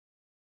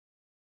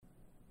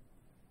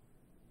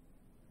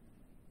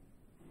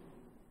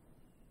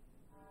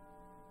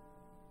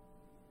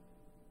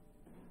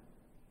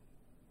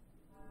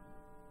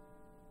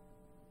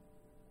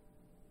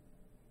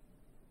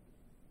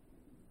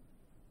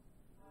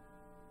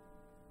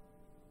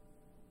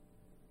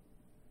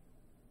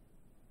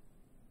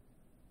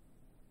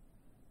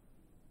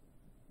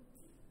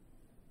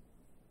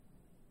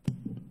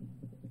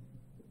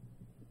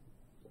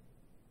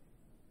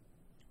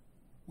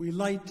We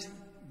light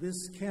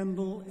this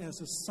candle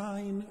as a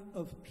sign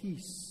of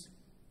peace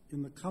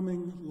in the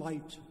coming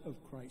light of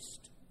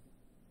Christ.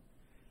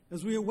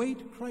 As we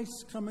await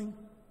Christ's coming,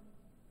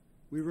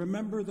 we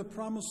remember the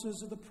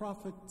promises of the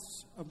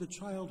prophets of the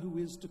child who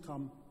is to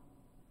come,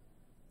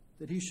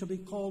 that he shall be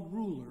called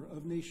ruler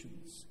of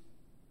nations,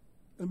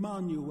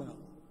 Emmanuel,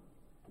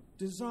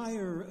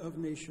 desire of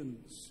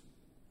nations,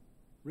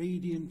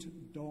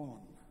 radiant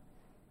dawn.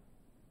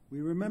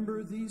 We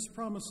remember these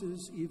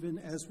promises even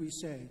as we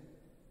say,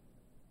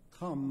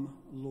 "Come,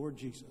 Lord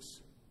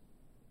Jesus."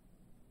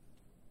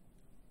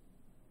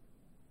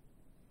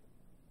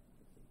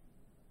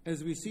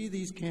 As we see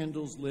these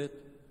candles lit,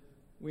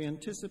 we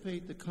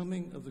anticipate the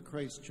coming of the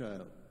Christ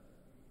child,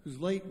 whose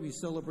light we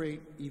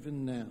celebrate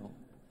even now.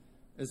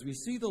 As we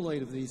see the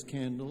light of these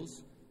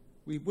candles,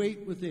 we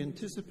wait with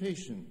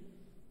anticipation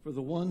for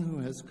the one who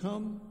has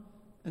come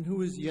and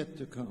who is yet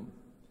to come.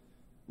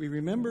 We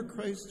remember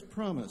Christ's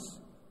promise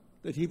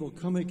that he will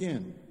come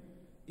again,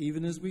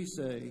 even as we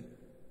say,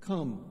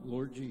 "Come,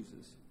 Lord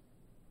Jesus."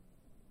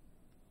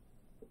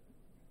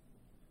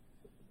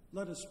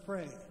 Let us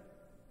pray.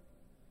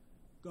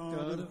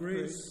 God of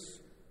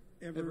grace,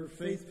 ever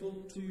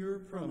faithful to your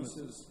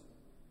promises,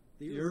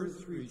 the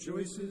earth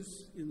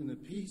rejoices in the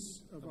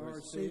peace of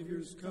our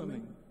Savior's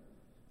coming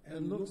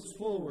and looks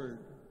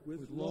forward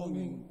with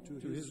longing to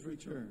his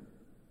return.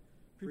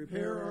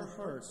 Prepare our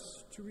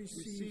hearts to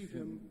receive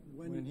him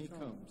when he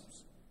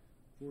comes,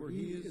 for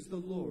he is the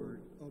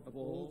Lord of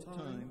all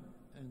time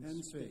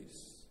and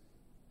space.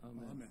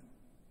 Amen.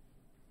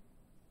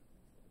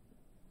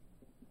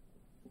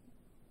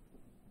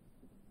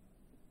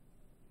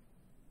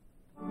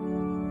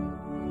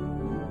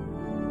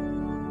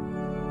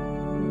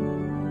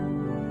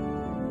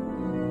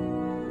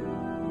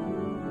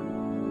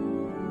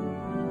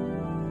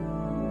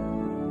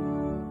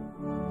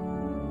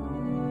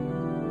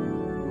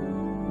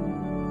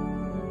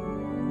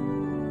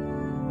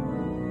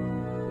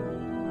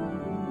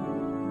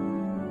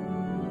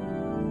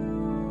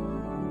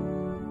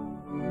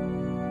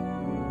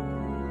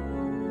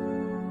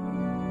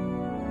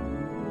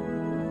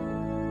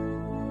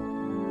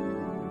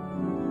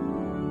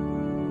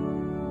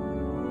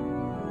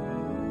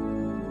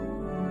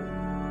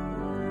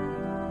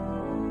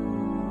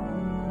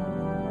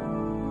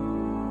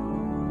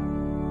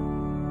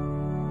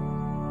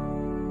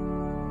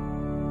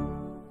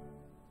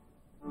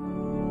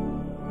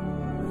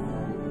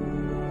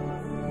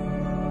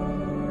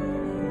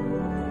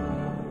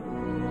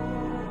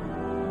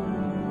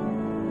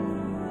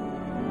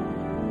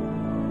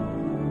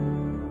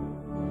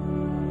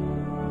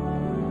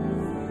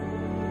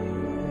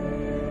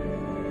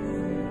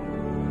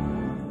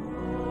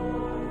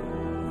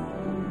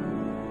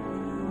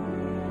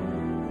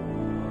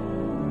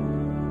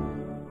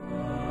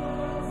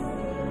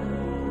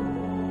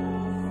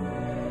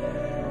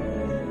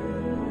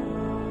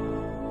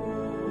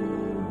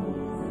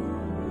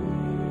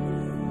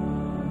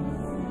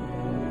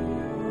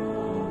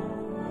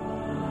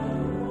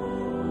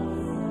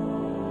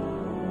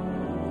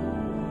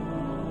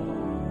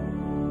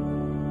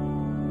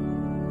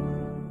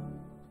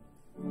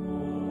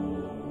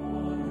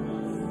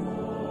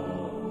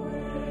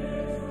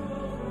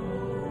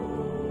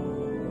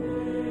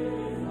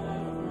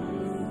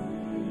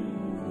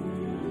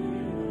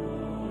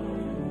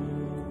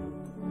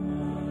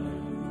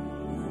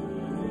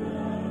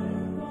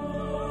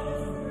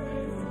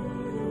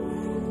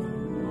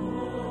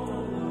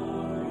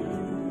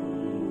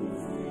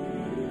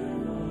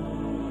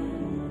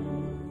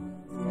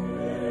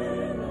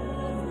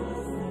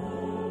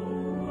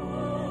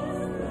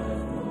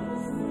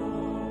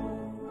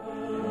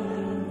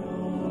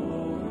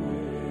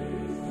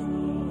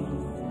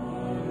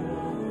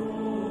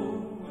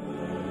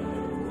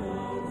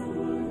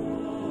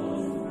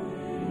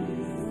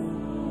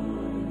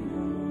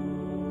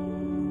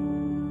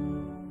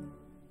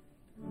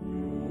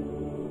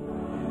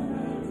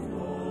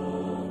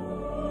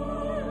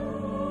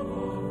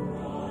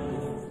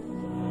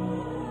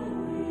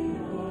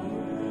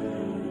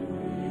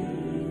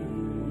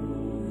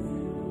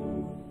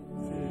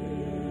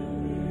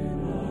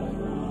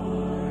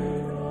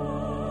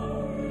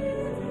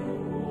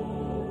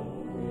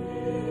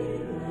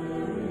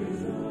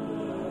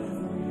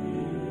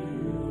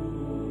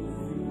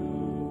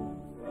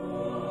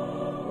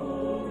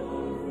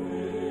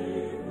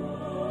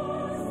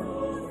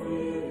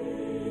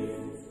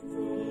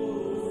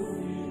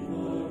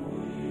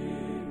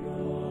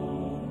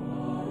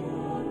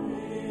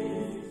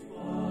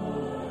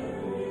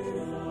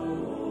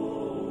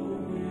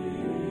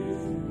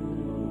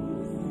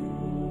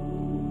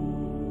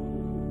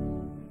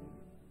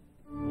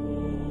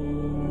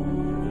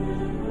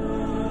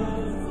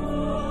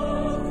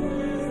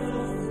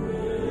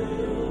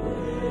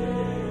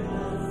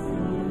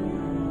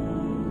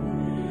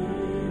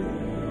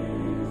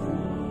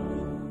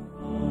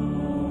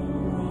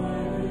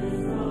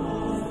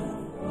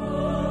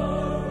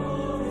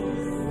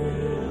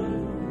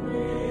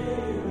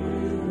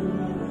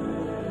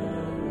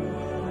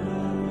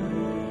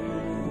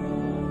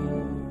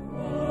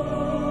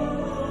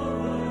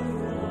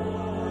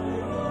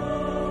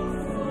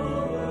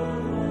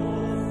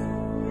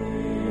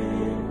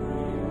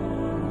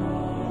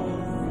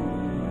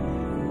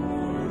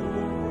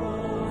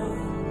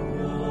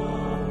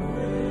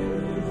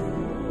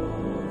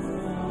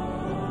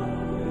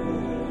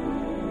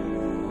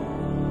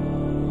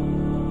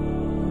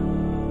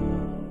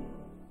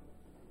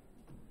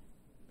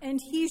 And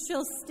he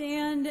shall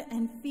stand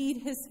and feed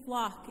his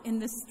flock in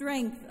the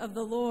strength of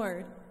the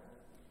Lord,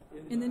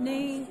 in the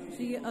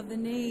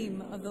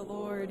name of the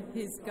Lord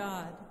his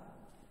God.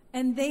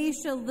 And they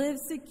shall live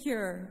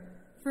secure,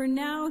 for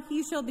now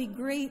he shall be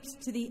great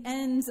to the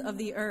ends of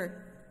the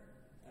earth.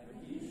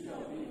 And he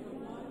shall be the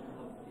one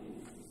of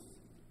peace.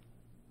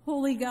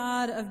 Holy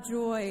God of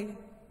joy,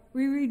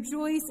 we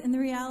rejoice in the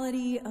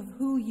reality of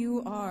who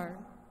you are.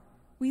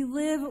 We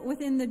live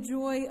within the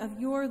joy of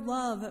your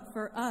love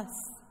for us.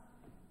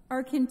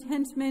 Our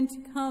contentment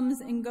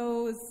comes and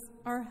goes.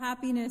 Our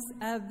happiness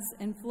ebbs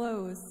and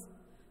flows.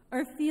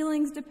 Our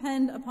feelings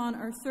depend upon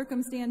our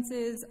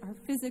circumstances, our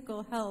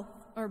physical health,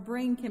 our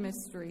brain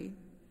chemistry.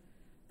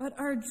 But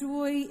our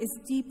joy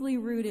is deeply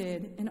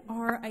rooted in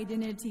our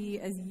identity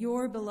as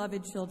your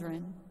beloved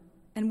children,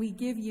 and we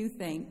give you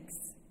thanks.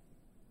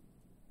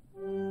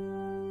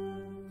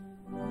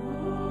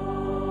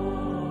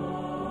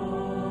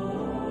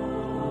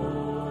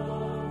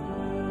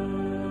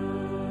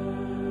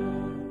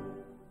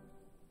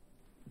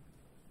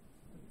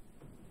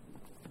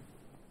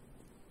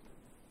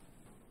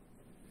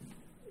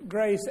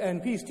 Grace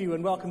and peace to you,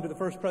 and welcome to the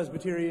First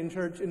Presbyterian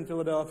Church in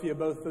Philadelphia,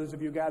 both those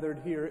of you gathered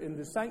here in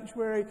the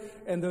sanctuary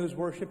and those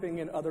worshiping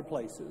in other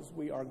places.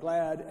 We are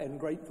glad and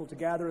grateful to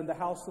gather in the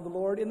house of the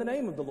Lord in the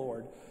name of the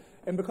Lord.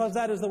 And because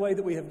that is the way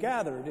that we have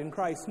gathered in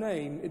Christ's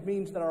name, it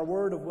means that our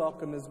word of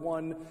welcome is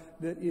one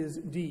that is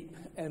deep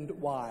and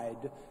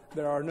wide.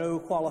 There are no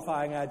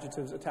qualifying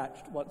adjectives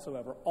attached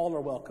whatsoever. All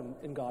are welcome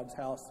in God's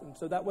house. And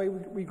so that way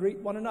we greet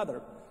one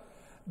another.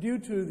 Due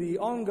to the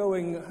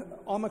ongoing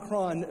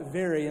Omicron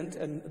variant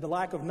and the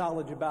lack of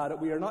knowledge about it,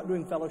 we are not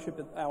doing fellowship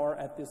hour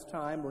at this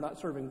time. We're not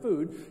serving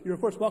food. You're,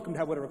 of course, welcome to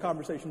have whatever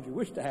conversations you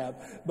wish to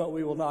have, but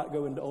we will not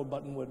go into Old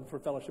Buttonwood for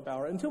fellowship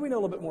hour until we know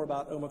a little bit more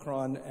about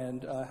Omicron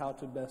and how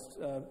to best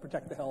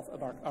protect the health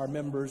of our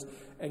members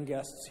and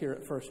guests here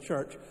at First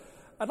Church.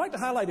 I'd like to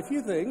highlight a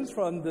few things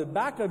from the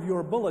back of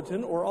your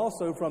bulletin, or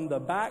also from the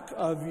back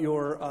of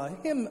your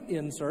hymn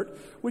insert,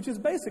 which is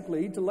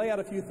basically to lay out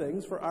a few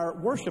things for our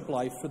worship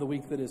life for the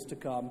week that is to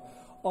come.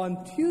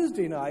 On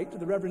Tuesday night,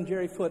 the Reverend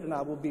Jerry Foote and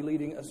I will be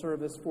leading a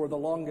service for the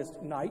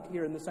longest night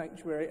here in the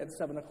sanctuary at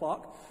 7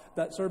 o'clock.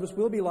 That service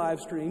will be live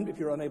streamed if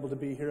you're unable to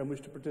be here and wish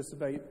to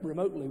participate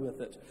remotely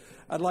with it.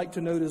 I'd like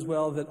to note as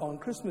well that on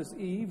Christmas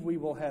Eve, we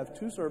will have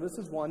two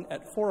services, one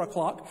at 4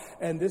 o'clock,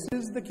 and this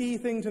is the key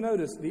thing to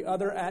notice, the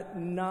other at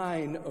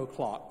 9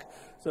 o'clock.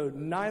 So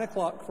 9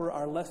 o'clock for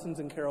our lessons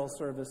and carols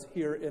service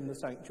here in the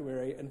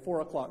sanctuary, and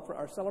 4 o'clock for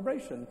our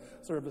celebration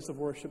service of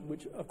worship,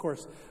 which, of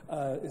course,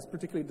 is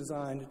particularly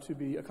designed to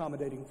be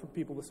accommodating for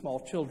people with small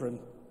children.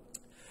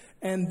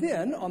 And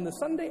then, on the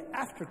Sunday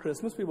after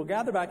Christmas, we will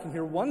gather back and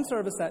hear one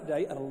service that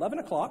day at 11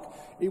 o'clock.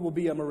 It will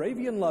be a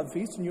Moravian love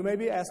feast, and you may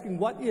be asking,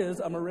 what is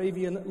a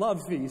Moravian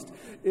love feast?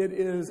 It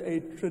is a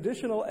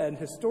traditional and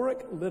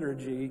historic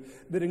liturgy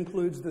that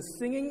includes the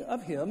singing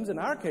of hymns. In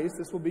our case,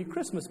 this will be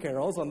Christmas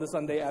carols on the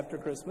Sunday after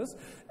Christmas,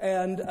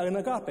 and an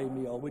agape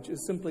meal, which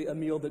is simply a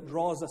meal that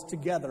draws us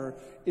together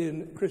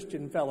in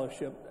Christian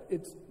fellowship.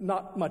 It's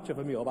not much of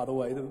a meal, by the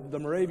way. The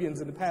Moravians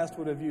in the past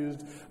would have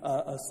used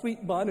a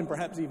sweet bun and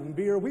perhaps even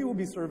beer. We will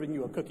be serving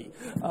you a cookie.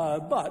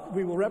 But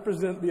we will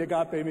represent the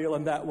agape meal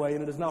in that way,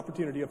 and it is an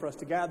opportunity for us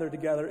to gather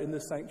together in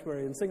this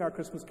sanctuary and sing our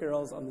Christmas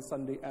carols on the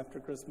Sunday after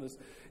Christmas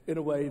in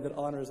a way that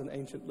honors an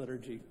ancient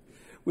liturgy.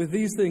 With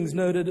these things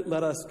noted,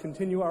 let us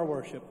continue our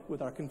worship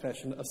with our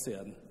confession of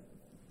sin.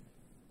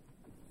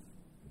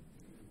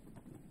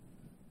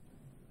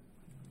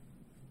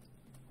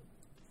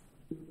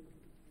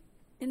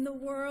 In the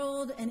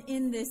world and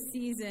in this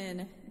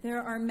season,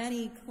 there are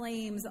many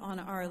claims on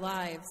our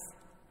lives.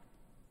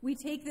 We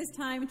take this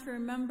time to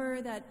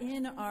remember that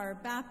in our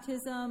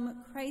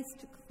baptism,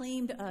 Christ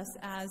claimed us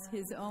as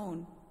his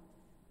own.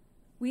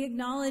 We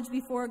acknowledge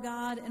before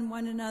God and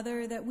one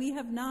another that we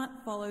have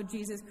not followed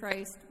Jesus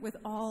Christ with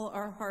all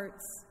our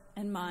hearts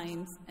and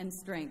minds and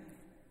strength.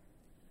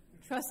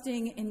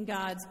 Trusting in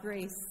God's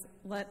grace,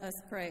 let us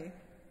pray.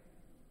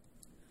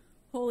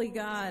 Holy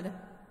God,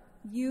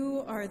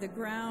 you are the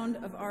ground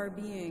of our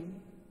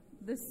being,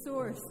 the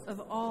source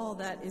of all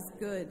that is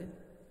good.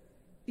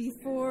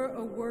 Before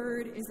a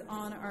word is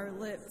on our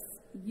lips,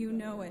 you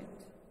know it.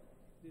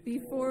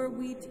 Before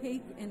we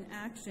take an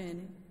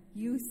action,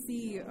 you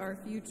see our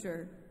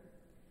future.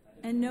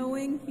 And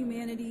knowing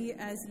humanity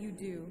as you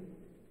do,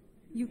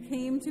 you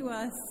came to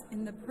us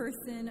in the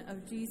person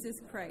of Jesus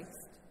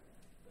Christ,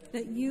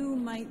 that you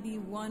might be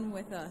one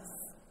with us,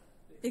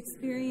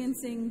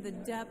 experiencing the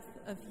depth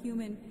of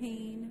human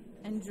pain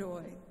and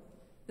joy,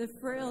 the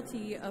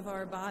frailty of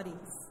our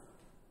bodies,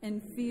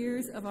 and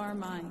fears of our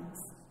minds,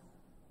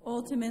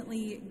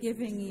 ultimately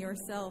giving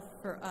yourself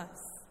for us.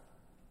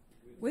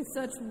 With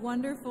such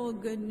wonderful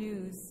good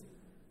news,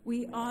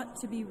 we ought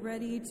to be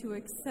ready to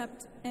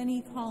accept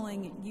any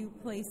calling you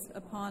place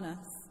upon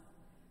us.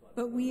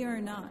 But we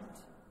are not.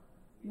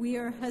 We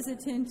are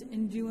hesitant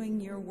in doing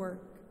your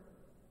work.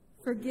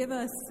 Forgive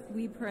us,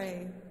 we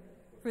pray,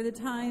 for the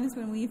times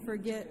when we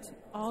forget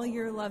all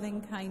your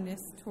loving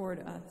kindness toward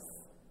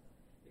us.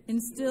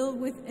 Instill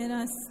within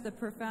us the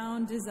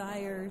profound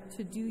desire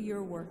to do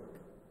your work,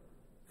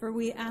 for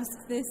we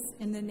ask this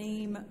in the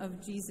name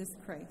of Jesus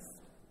Christ.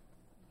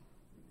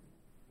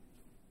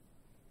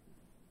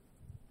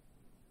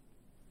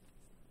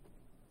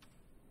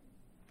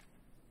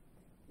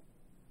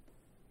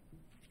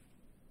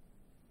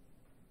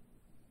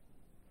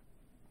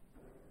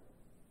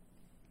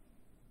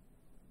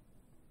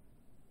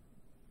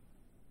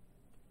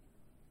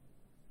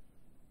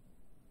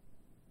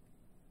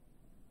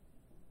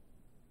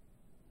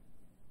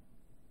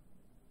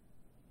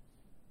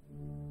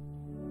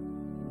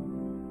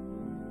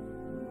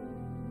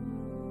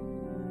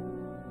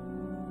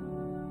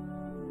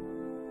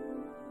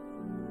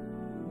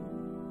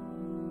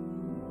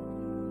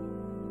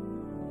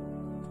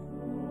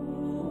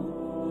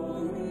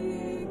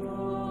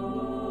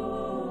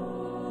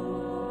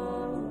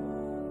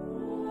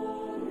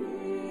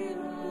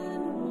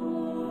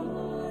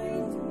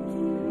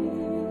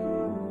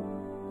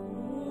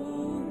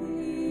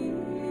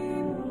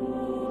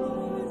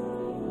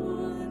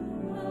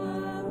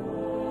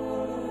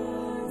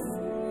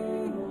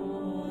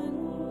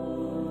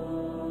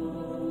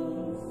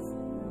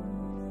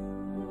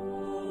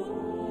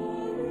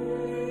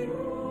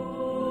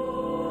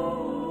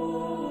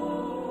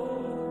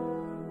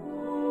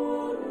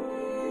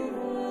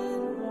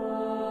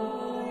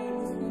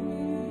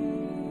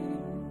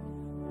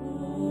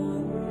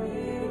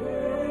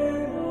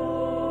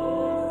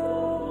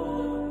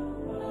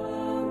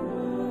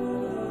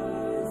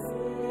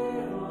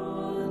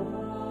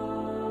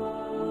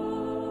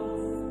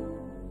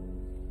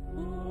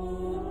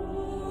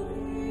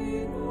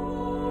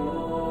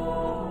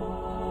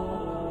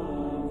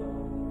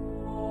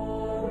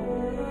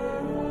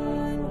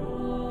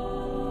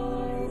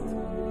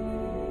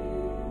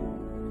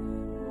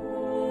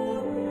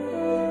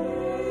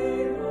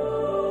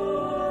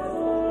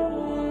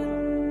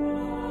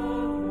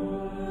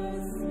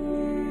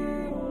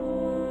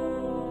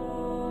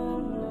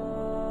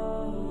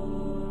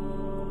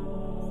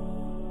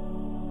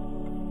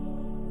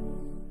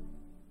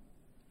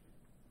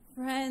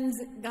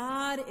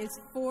 God is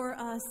for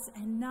us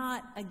and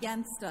not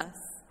against us.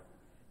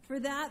 For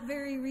that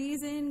very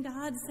reason,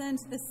 God sent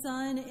the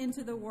Son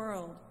into the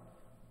world,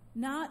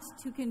 not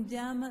to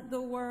condemn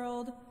the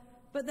world,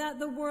 but that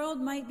the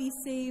world might be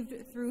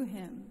saved through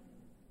him.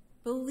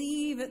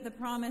 Believe the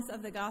promise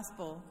of the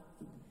gospel.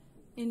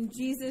 In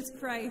Jesus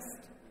Christ,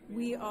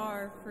 we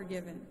are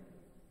forgiven.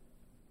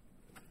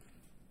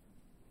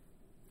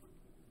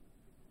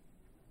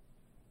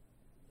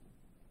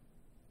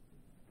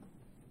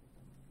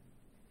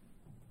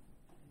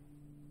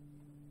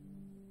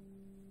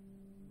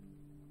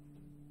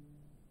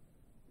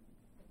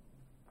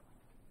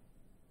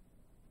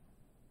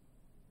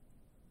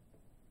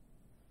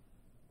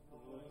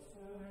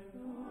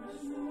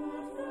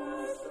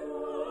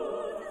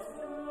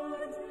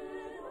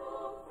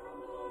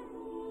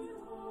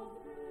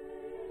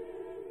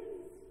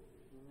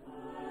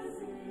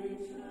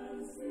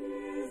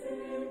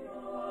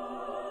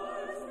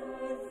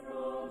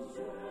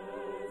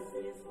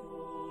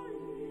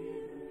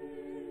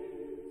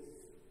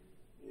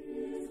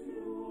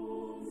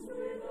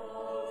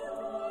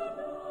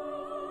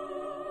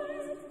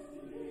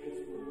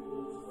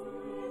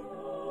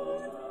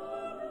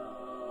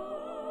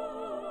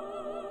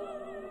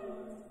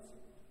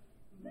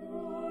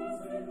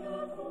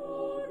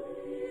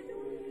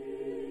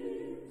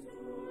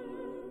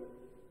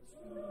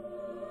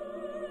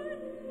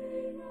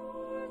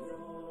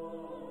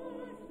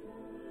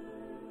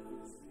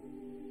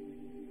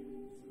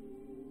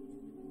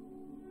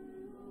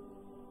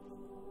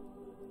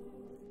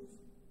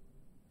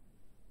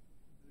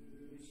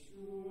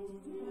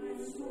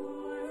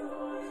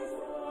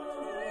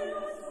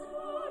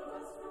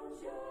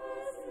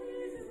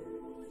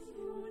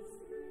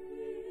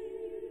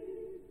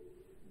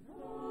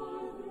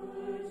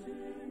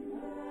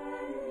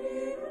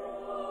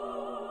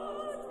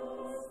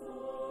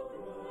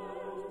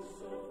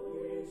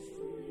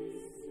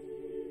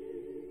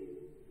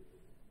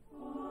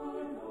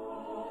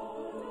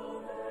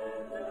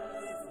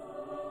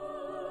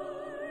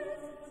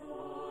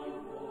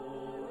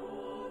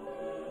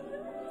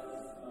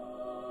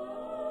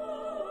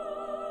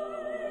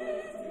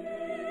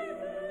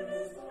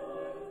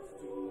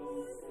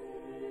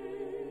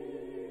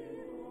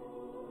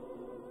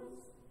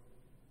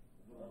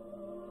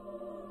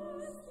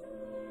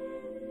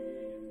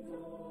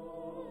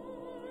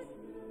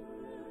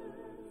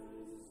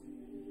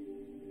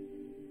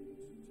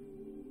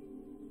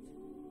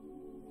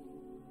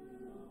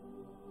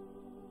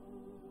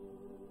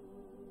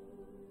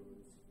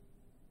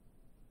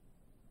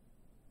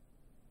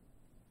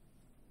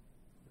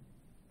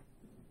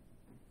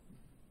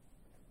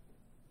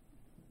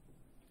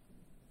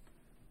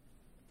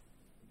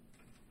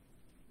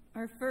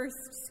 Our first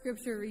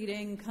scripture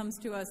reading comes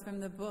to us from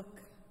the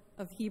book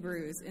of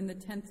Hebrews in the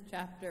 10th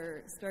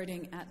chapter,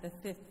 starting at the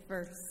 5th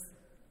verse.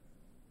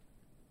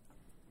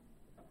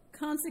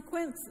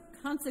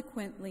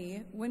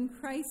 Consequently, when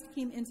Christ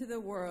came into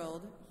the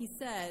world, he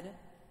said,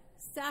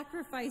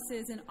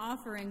 Sacrifices and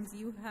offerings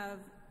you have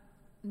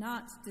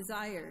not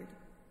desired,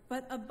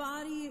 but a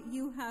body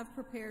you have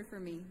prepared for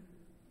me.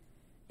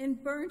 In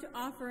burnt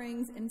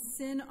offerings and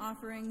sin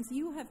offerings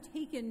you have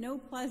taken no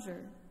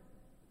pleasure.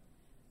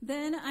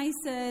 Then I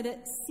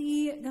said,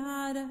 "See,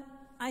 God,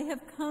 I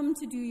have come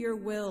to do your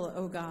will,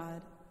 O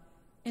God.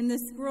 In the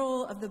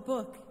scroll of the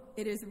book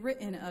it is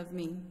written of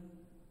me."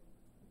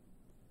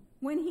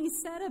 When he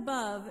said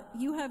above,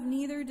 "You have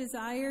neither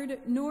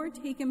desired nor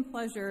taken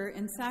pleasure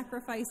in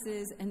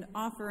sacrifices and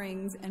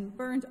offerings and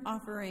burnt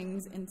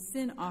offerings and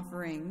sin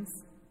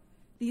offerings,"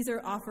 these are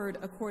offered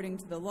according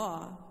to the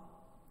law.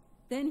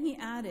 Then he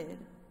added,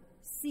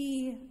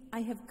 "See,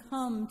 I have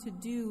come to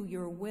do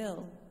your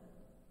will."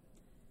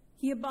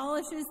 He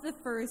abolishes the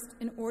first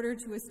in order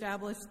to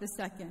establish the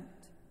second.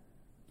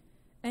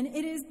 And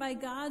it is by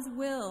God's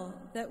will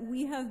that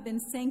we have been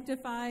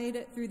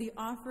sanctified through the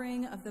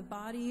offering of the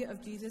body of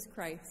Jesus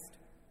Christ,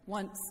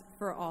 once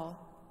for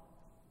all.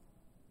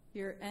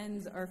 Here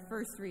ends our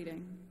first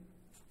reading.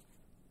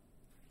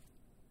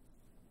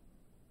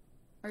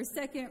 Our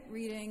second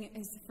reading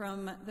is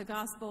from the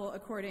Gospel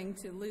according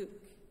to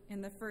Luke in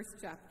the first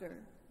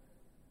chapter.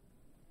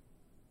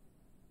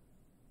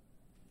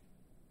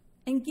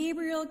 And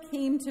Gabriel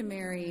came to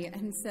Mary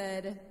and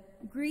said,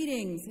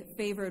 "Greetings,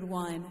 favored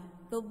one.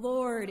 The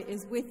Lord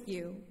is with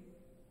you."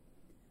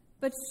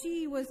 But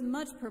she was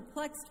much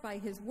perplexed by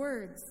his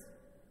words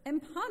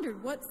and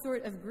pondered what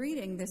sort of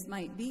greeting this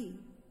might be.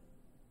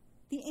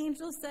 The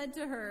angel said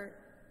to her,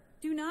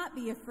 "Do not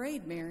be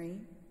afraid, Mary,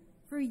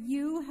 for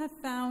you have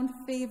found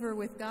favor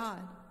with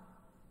God.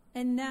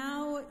 And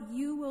now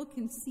you will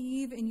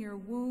conceive in your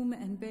womb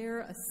and bear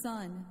a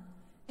son,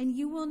 and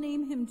you will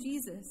name him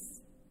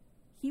Jesus.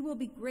 He will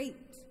be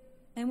great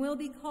and will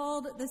be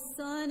called the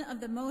Son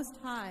of the Most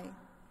High.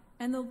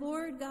 And the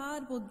Lord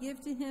God will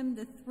give to him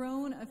the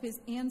throne of his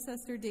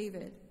ancestor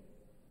David.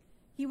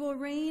 He will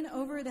reign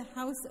over the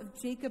house of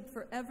Jacob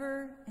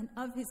forever, and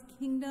of his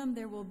kingdom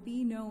there will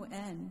be no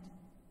end."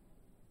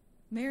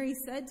 Mary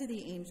said to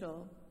the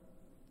angel,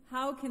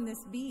 "How can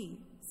this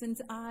be,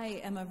 since I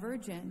am a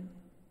virgin?"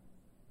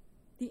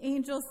 The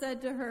angel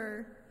said to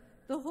her,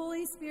 "The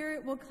Holy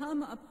Spirit will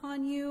come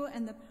upon you,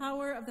 and the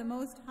power of the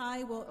Most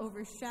High will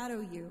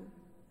overshadow you.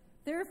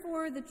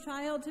 Therefore the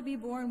child to be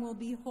born will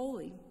be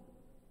holy.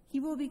 He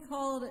will be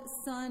called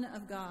Son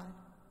of God.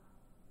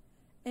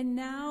 And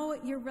now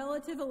your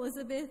relative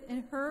Elizabeth,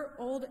 in her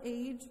old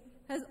age,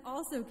 has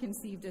also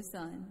conceived a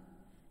son.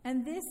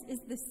 And this is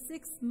the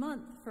 6th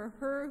month for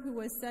her who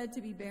was said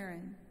to be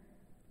barren.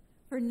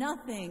 For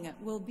nothing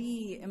will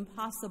be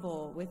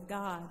impossible with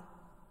God."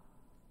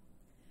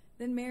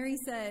 Then Mary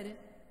said,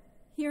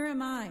 "Here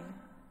am I,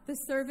 the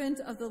servant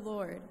of the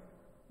Lord.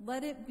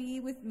 Let it be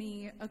with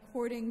me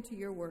according to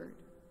your word."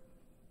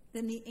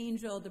 Then the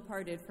angel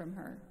departed from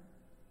her.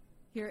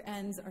 Here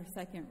ends our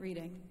second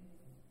reading.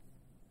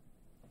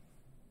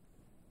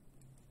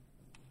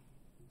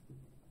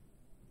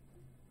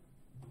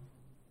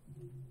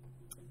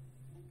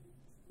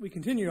 We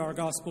continue our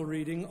gospel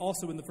reading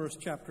also in the first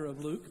chapter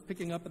of Luke,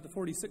 picking up at the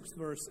 46th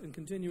verse and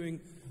continuing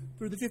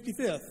through the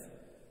 55th.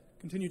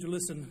 Continue to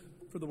listen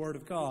for the word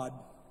of God.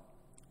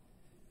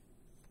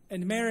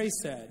 "And Mary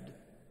said,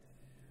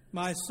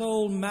 'My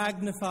soul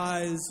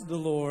magnifies the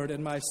Lord,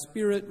 and my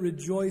spirit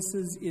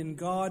rejoices in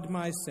God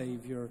my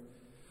Savior.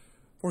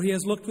 For he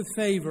has looked with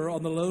favor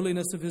on the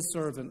lowliness of his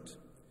servant.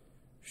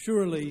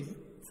 Surely,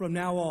 from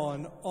now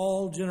on,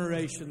 all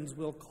generations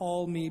will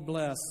call me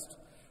blessed,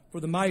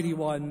 for the Mighty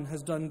One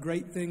has done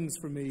great things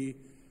for me,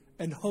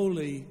 and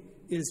holy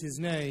is his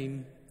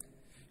name.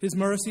 His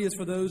mercy is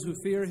for those who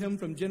fear him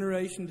from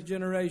generation to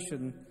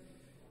generation.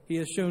 He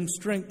has shown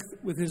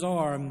strength with his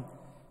arm.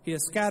 He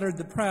has scattered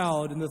the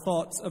proud in the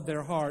thoughts of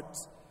their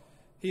hearts.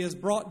 He has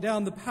brought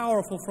down the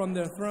powerful from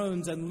their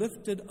thrones and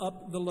lifted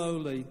up the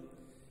lowly.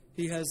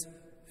 He has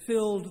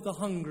filled the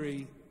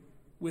hungry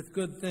with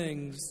good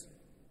things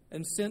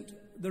and sent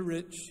the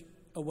rich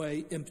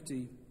away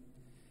empty.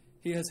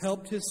 He has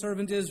helped his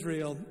servant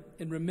Israel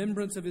in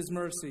remembrance of his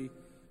mercy,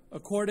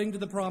 according to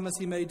the promise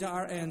he made to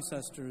our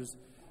ancestors,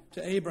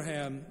 to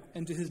Abraham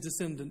and to his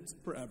descendants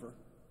forever."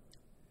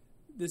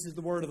 This is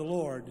the word of the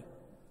Lord.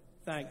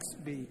 Thanks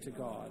be to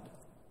God.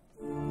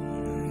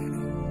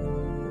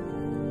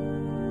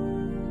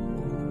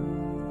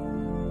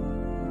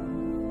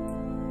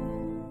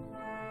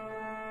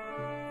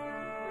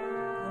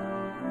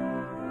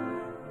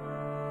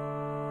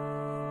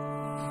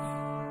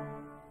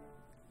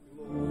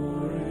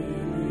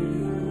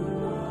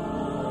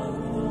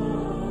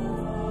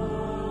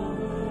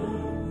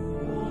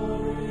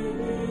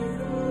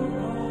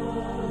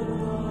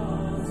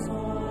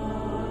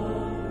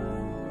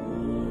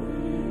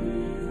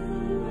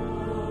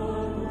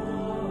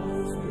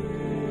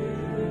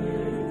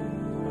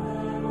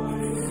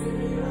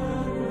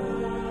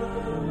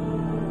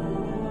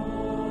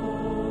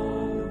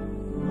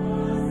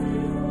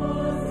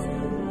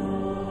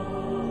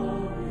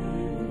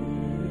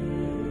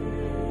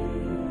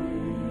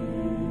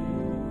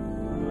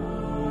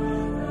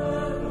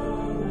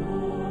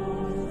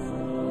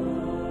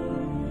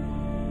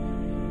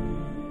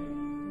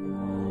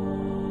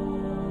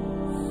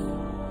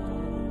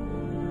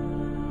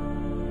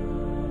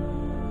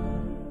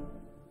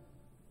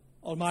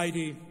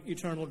 Almighty,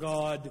 eternal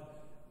God,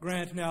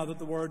 grant now that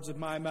the words of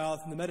my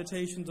mouth and the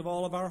meditations of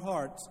all of our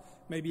hearts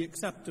may be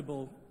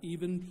acceptable,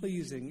 even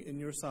pleasing in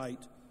your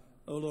sight.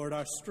 O Lord,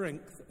 our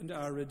strength and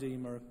our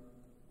Redeemer.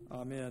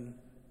 Amen.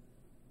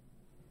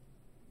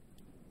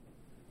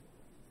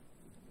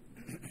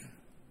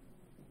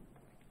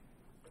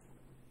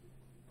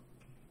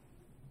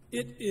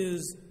 It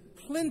is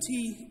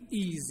plenty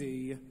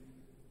easy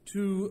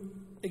to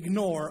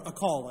ignore a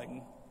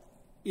calling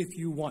if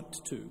you want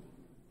to.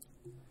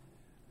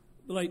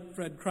 The late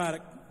Fred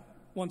Craddock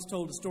once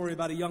told a story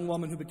about a young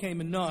woman who became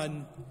a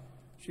nun.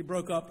 She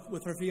broke up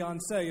with her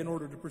fiancé in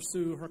order to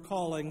pursue her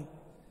calling.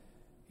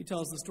 He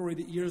tells the story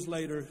that years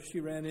later she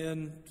ran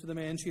in to the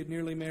man she had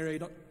nearly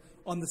married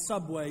on the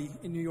subway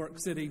in New York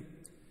City.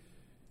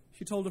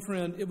 She told a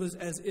friend, "It was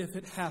as if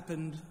it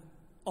happened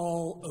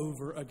all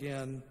over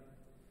again.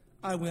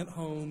 I went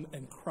home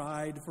and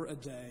cried for a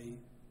day."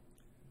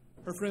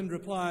 Her friend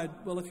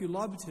replied, "Well, if you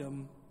loved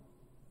him,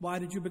 why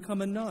did you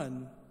become a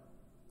nun?"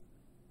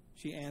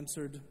 She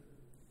answered,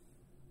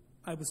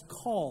 "I was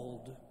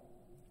called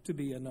to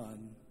be a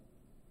nun."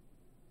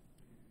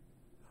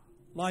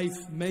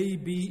 Life may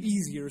be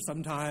easier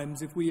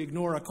sometimes if we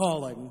ignore a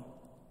calling,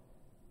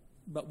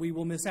 but we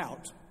will miss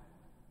out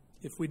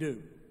if we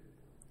do.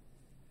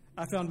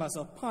 I found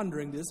myself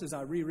pondering this as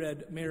I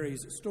reread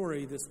Mary's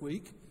story this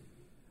week.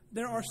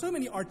 There are so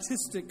many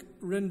artistic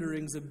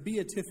renderings of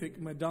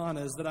beatific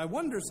Madonnas that I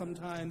wonder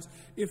sometimes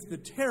if the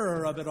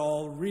terror of it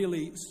all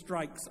really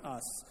strikes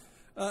us.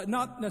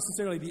 Not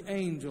necessarily the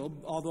angel,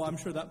 although I'm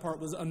sure that part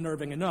was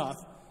unnerving enough.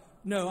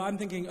 No, I'm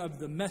thinking of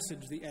the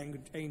message the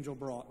angel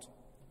brought.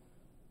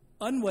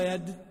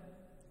 Unwed,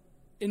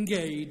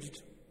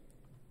 engaged,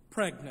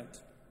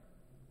 pregnant.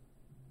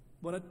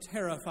 What a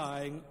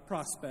terrifying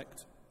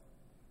prospect.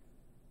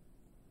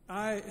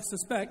 I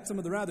suspect some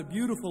of the rather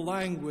beautiful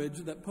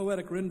language that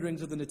poetic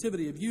renderings of the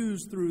Nativity have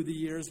used through the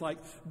years, like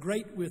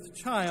great with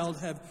child,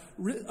 have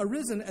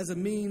arisen as a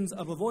means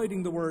of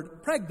avoiding the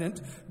word pregnant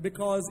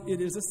because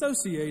it is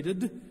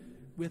associated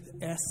with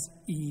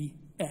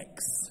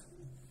sex.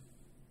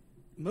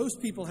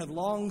 Most people have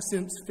long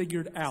since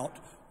figured out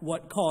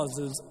what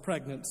causes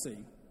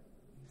pregnancy.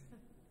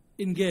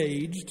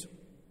 Engaged,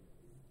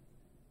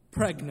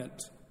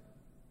 pregnant,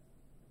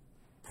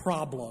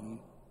 problem.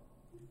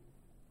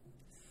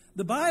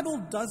 The Bible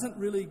doesn't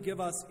really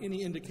give us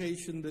any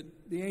indication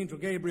that the angel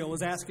Gabriel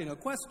was asking a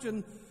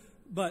question,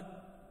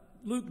 but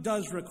Luke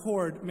does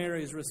record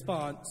Mary's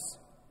response,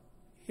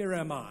 "Here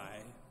am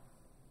I."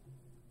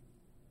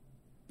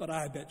 But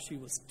I bet she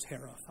was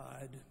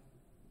terrified.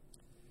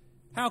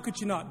 How could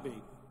she not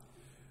be?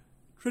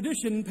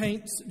 Tradition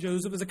paints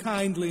Joseph as a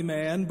kindly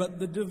man, but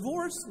the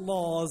divorce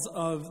laws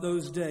of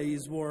those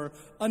days were,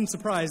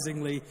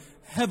 unsurprisingly,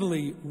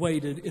 heavily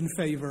weighted in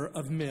favor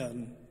of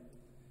men.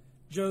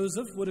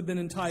 Joseph would have been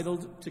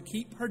entitled to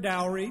keep her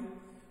dowry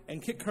and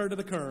kick her to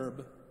the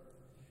curb.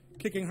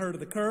 Kicking her to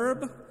the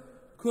curb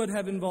could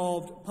have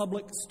involved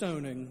public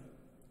stoning.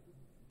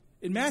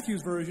 In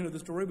Matthew's version of the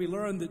story, we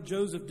learn that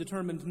Joseph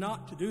determined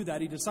not to do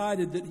that. He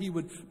decided that he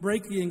would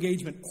break the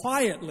engagement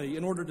quietly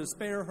in order to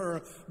spare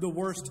her the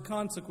worst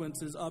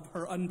consequences of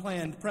her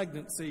unplanned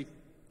pregnancy.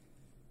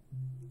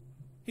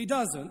 He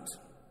doesn't,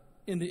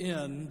 in the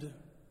end.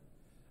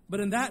 But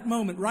in that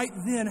moment, right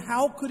then,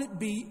 how could it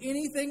be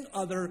anything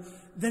other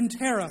than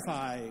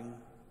terrifying?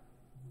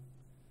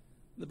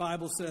 The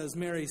Bible says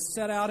Mary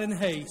set out in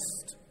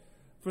haste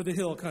for the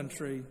hill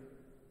country.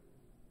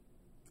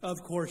 Of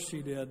course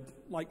she did,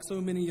 like so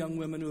many young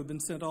women who have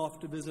been sent off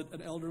to visit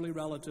an elderly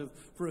relative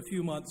for a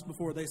few months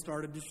before they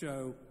started to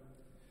show.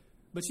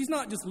 But she's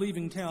not just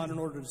leaving town in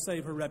order to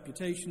save her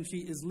reputation. She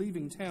is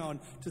leaving town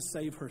to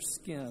save her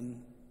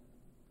skin.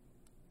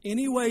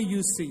 Any way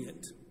you see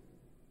it,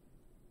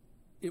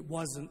 it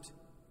wasn't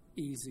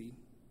easy.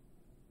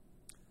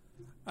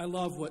 I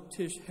love what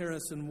Tish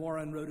Harrison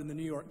Warren wrote in the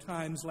New York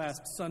Times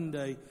last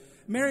Sunday.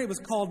 Mary was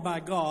called by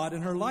God,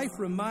 and her life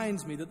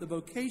reminds me that the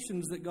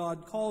vocations that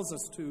God calls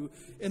us to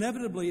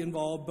inevitably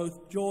involve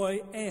both joy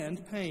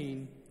and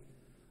pain.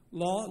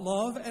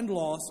 Love and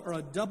loss are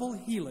a double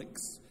helix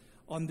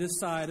on this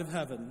side of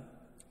heaven.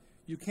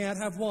 You can't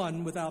have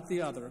one without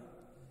the other.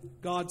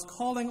 God's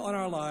calling on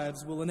our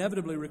lives will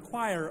inevitably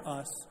require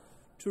us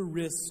to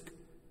risk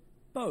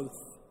both.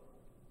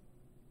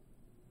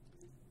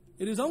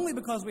 It is only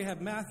because we have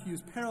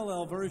Matthew's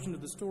parallel version of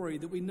the story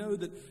that we know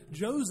that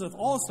Joseph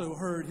also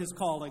heard his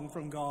calling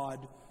from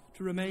God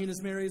to remain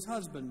as Mary's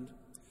husband.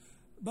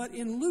 But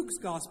in Luke's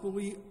gospel,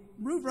 we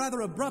move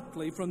rather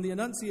abruptly from the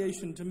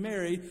Annunciation to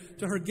Mary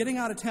to her getting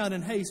out of town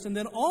in haste, and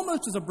then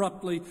almost as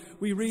abruptly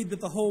we read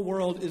that the whole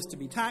world is to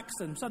be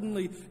taxed, and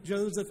suddenly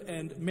Joseph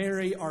and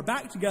Mary are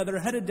back together,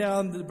 headed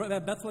down the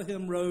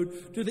Bethlehem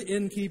road to the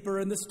innkeeper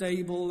and the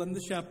stable and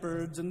the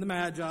shepherds and the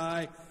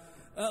magi.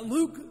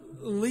 Luke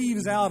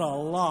leaves out a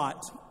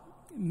lot,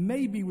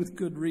 maybe with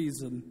good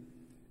reason.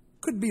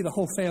 Could be the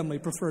whole family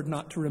preferred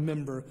not to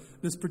remember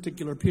this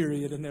particular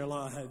period in their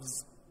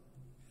lives.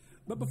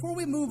 But before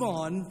we move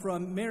on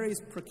from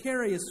Mary's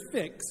precarious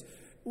fix,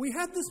 we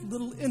have this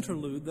little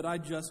interlude that I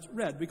just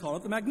read. We call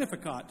it the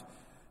Magnificat.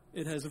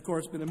 It has, of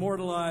course, been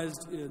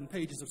immortalized in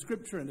pages of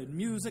Scripture and in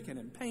music and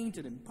in paint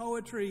and in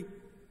poetry.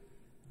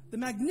 The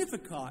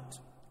Magnificat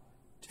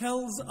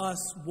tells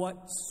us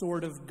what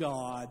sort of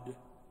God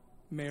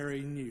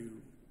Mary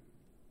knew.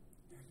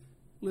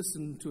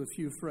 Listen to a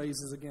few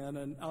phrases again,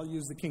 and I'll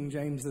use the King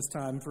James this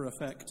time for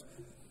effect.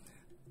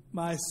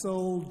 My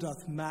soul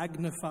doth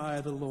magnify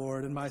the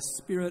Lord, and my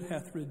spirit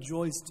hath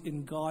rejoiced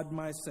in God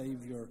my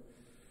Savior,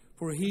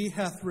 for he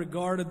hath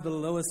regarded the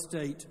low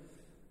estate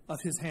of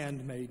his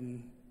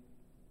handmaiden.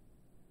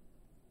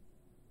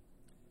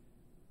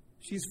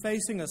 She's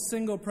facing a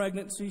single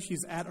pregnancy.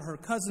 She's at her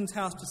cousin's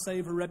house to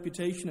save her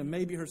reputation and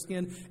maybe her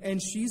skin,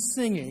 and she's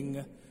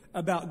singing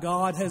about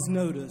God has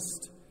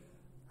noticed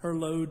her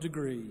low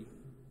degree.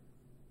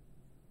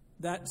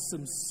 That's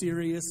some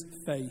serious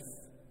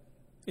faith,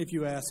 if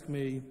you ask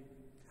me.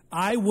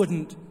 I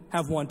wouldn't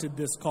have wanted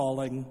this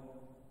calling.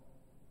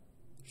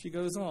 She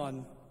goes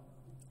on.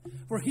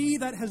 For he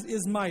that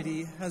is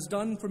mighty has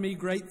done for me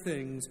great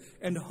things,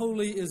 and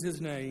holy is his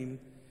name.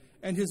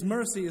 And his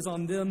mercy is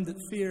on them that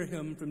fear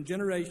him from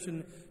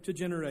generation to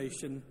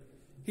generation.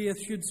 He hath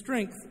shewed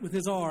strength with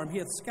his arm. He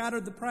hath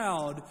scattered the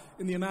proud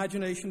in the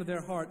imagination of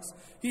their hearts.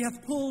 He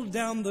hath pulled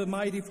down the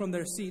mighty from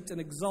their seat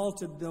and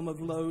exalted them of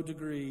low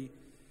degree.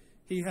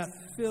 He hath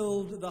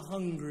filled the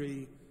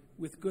hungry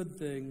with good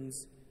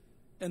things,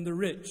 and the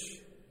rich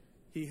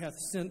he hath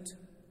sent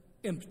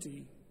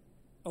empty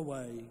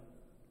away.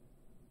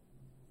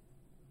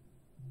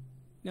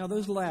 Now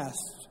those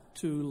last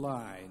two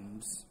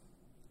lines,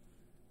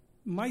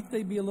 might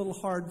they be a little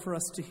hard for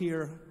us to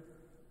hear?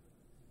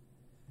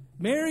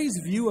 Mary's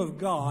view of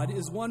God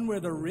is one where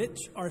the rich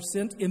are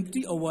sent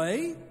empty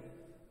away.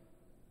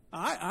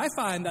 I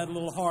find that a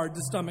little hard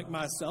to stomach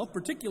myself,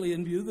 particularly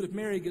in view that if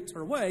Mary gets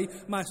her way,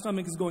 my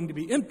stomach is going to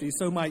be empty,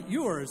 so might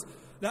yours.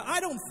 Now, I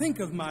don't think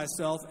of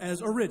myself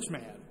as a rich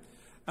man.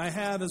 I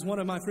have, as one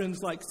of my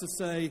friends likes to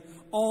say,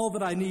 all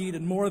that I need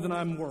and more than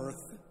I'm worth.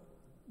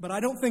 But I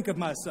don't think of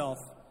myself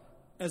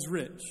as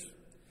rich.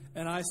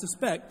 And I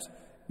suspect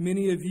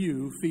many of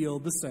you feel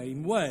the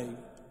same way.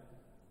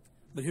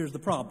 But here's the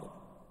problem.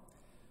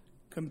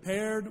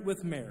 Compared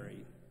with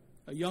Mary,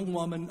 a young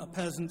woman, a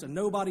peasant, a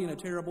nobody in a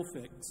terrible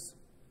fix,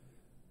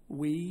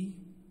 we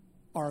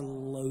are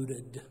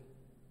loaded.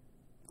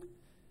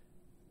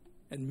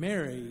 And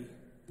Mary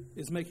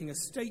is making a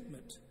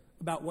statement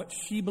about what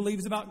she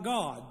believes about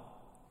God.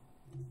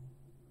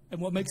 And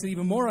what makes it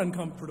even more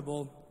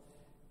uncomfortable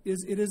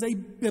is it is a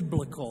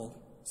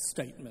biblical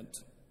statement.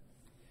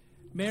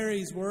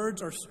 Mary's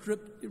words are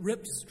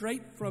ripped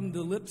straight from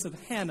the lips of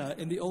Hannah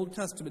in the Old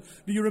Testament.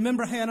 Do you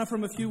remember Hannah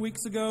from a few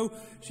weeks ago?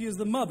 She is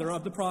the mother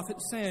of the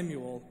prophet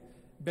Samuel.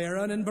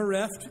 Barren and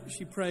bereft,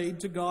 she prayed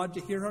to God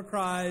to hear her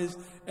cries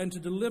and to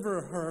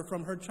deliver her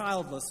from her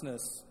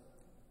childlessness.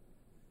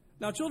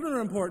 Now, children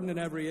are important in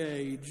every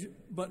age,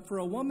 but for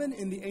a woman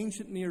in the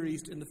ancient Near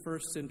East in the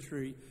first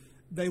century,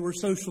 they were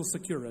social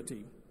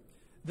security.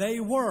 They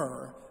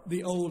were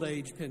the old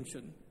age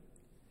pension.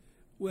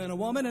 When a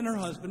woman and her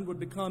husband would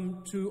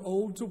become too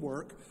old to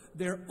work,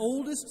 their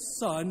oldest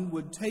son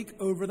would take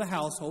over the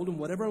household and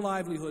whatever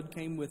livelihood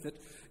came with it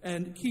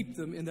and keep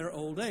them in their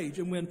old age.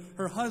 And when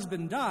her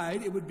husband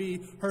died, it would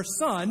be her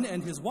son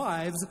and his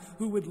wives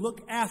who would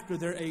look after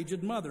their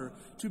aged mother.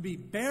 To be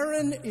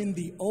barren in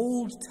the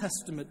Old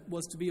Testament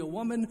was to be a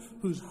woman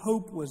whose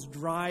hope was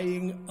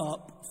drying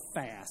up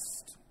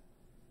fast.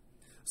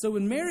 So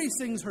when Mary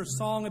sings her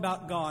song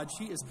about God,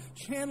 she is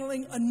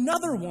channeling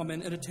another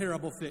woman in a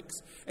terrible fix.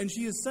 And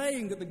she is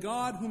saying that the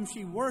God whom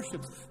she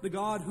worships, the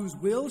God whose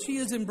will she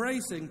is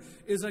embracing,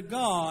 is a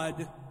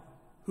God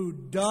who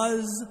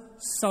does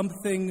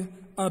something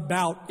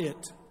about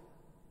it.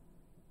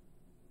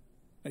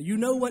 Now, you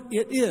know what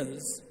it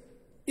is.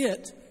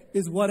 It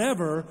is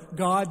whatever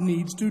God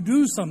needs to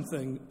do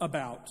something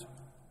about.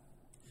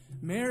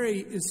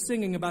 Mary is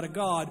singing about a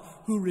God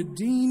who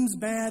redeems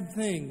bad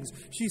things.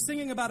 She's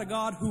singing about a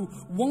God who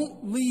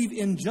won't leave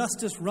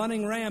injustice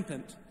running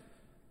rampant.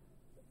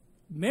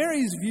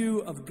 Mary's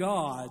view of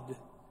God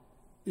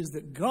is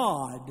that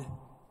God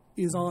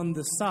is on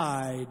the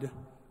side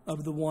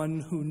of the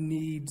one who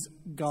needs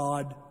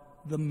God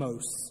the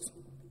most.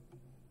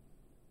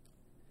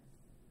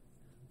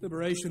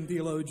 Liberation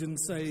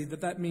theologians say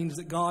that means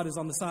that God is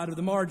on the side of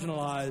the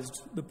marginalized,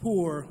 the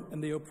poor,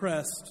 and the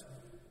oppressed.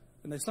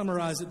 And they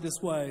summarize it this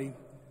way,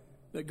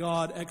 that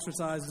God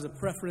exercises a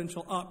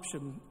preferential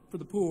option for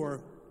the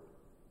poor.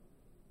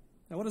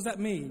 Now, what does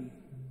that mean?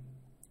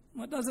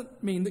 Well, it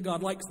doesn't mean that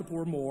God likes the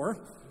poor more.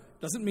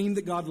 It doesn't mean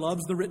that God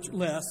loves the rich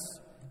less.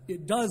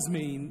 It does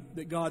mean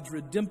that God's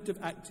redemptive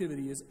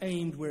activity is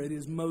aimed where it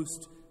is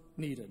most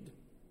needed.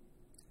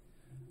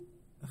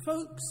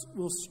 Folks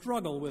will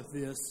struggle with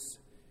this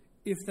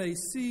if they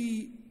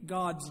see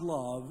God's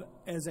love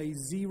as a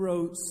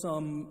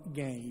zero-sum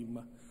game,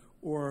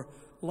 or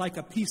like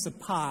a piece of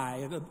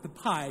pie. The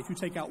pie, if you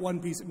take out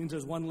one piece, it means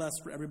there's one less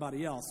for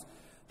everybody else.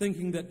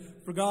 Thinking that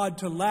for God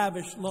to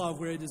lavish love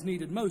where it is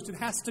needed most, it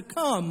has to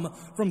come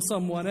from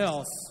someone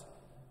else.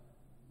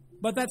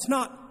 But that's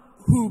not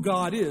who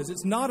God is.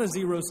 It's not a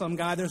zero-sum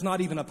guy. There's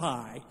not even a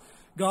pie.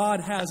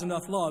 God has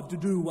enough love to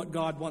do what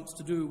God wants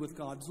to do with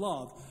God's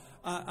love.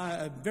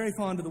 I'm very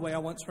fond of the way I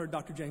once heard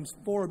Dr. James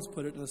Forbes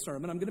put it in a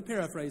sermon. I'm going to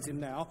paraphrase him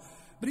now.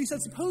 But he said,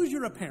 suppose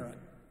you're a parent.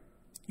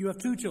 You have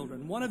 2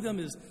 children. One of them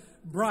is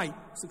bright,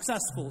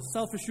 successful,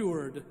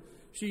 self-assured.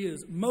 She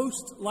is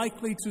most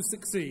likely to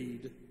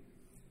succeed.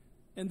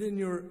 And then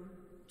your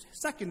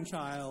second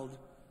child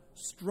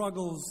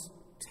struggles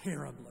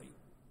terribly.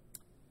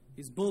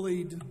 He's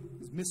bullied,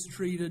 he's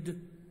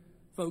mistreated.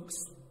 Folks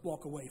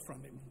walk away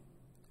from him.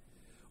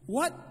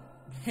 What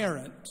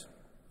parent,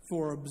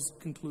 Forbes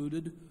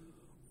concluded,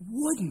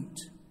 wouldn't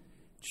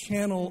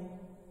channel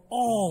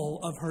all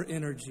of her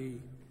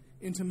energy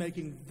into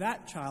making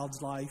that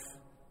child's life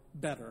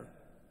better?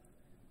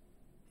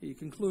 He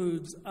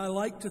concludes, I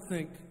like to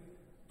think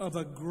of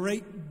a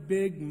great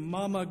big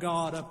mama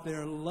God up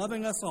there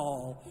loving us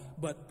all,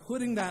 but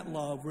putting that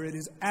love where it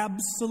is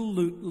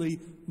absolutely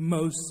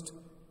most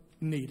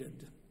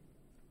needed.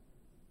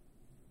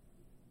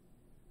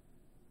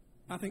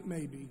 I think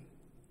maybe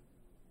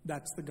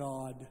that's the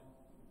God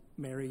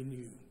Mary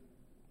knew.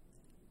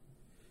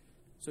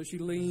 So she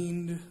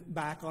leaned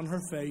back on her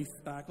faith,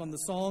 back on the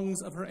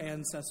songs of her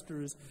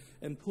ancestors,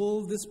 and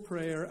pulled this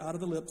prayer out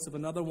of the lips of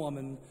another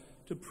woman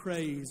to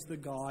praise the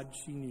God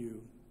she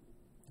knew.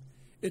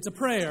 It's a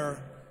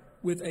prayer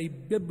with a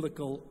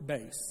biblical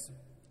base.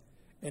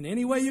 And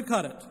any way you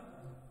cut it,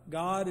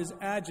 God is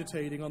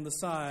agitating on the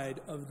side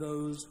of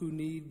those who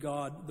need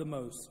God the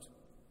most.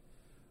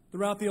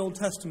 Throughout the Old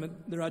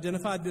Testament, they're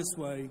identified this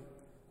way: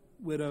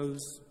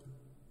 widows,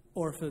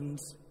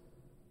 orphans,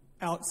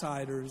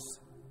 outsiders,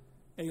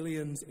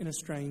 aliens in a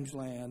strange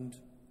land.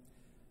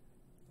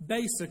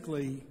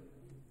 Basically,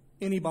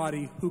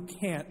 anybody who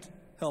can't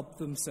help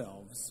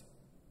themselves.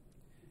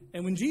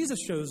 And when Jesus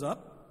shows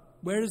up,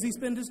 where does he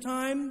spend his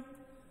time?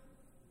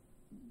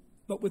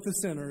 But with the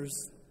sinners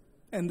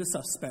and the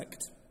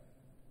suspect.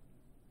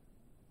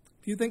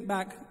 If you think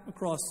back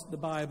across the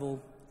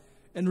Bible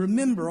and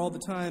remember all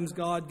the times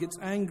God gets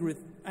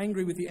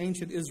angry with the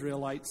ancient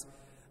Israelites,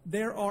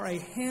 there are a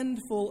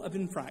handful of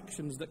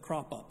infractions that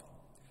crop up.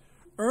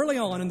 Early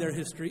on in their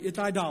history, it's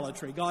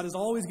idolatry. God is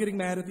always getting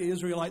mad at the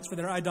Israelites for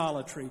their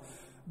idolatry.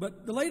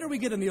 But the later we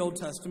get in the Old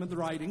Testament, the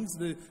writings,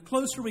 the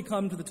closer we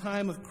come to the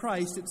time of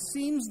Christ, it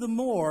seems the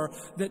more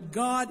that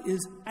God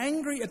is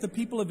angry at the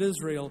people of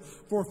Israel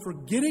for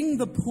forgetting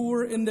the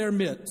poor in their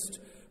midst,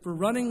 for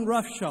running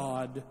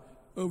roughshod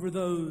over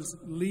those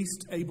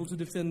least able to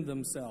defend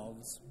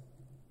themselves.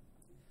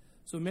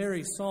 So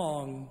Mary's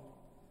song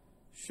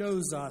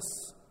shows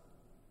us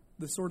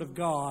the sort of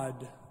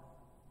God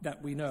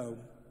that we know,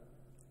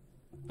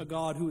 a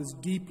God who is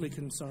deeply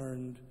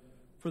concerned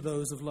for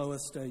those of low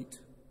estate.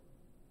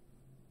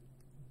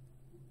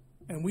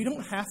 And we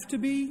don't have to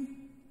be,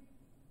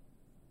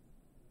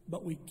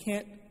 but we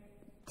can't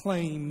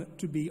claim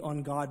to be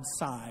on God's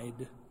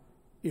side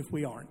if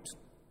we aren't.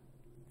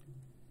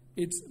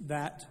 It's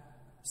that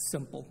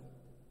simple.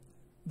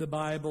 The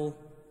Bible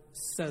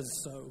says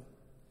so.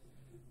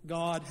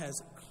 God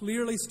has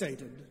clearly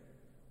stated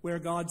where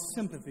God's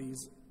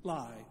sympathies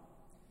lie.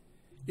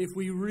 If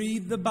we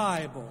read the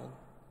Bible,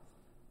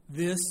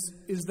 this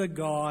is the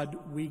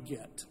God we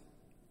get.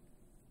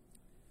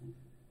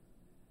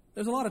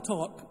 There's a lot of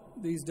talk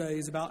these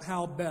days about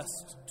how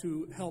best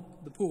to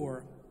help the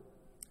poor.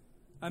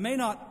 I may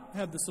not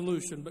have the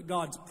solution, but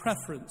God's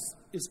preference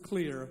is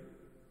clear.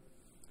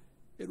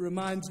 It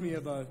reminds me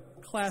of a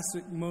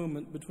classic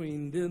moment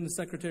between then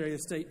Secretary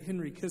of State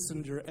Henry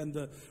Kissinger and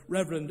the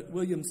Reverend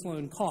William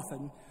Sloane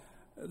Coffin.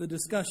 The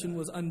discussion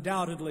was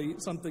undoubtedly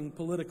something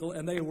political,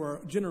 and they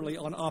were generally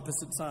on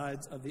opposite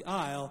sides of the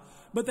aisle,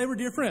 but they were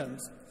dear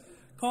friends.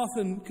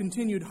 Coffin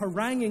continued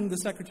haranguing the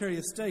Secretary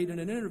of State in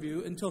an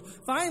interview until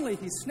finally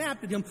he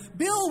snapped at him,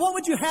 "Bill, what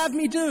would you have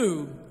me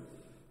do?"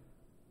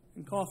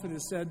 And Coffin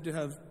is said to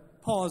have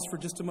paused for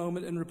just a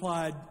moment and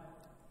replied,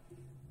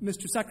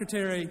 "Mr.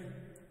 Secretary,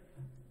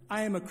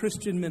 I am a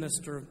Christian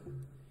minister.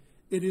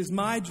 It is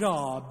my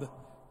job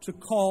to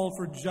call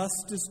for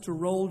justice to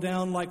roll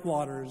down like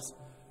waters,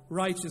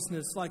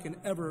 righteousness like an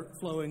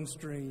ever-flowing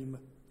stream.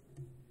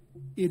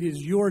 It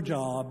is your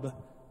job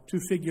to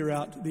figure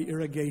out the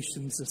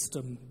irrigation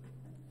system."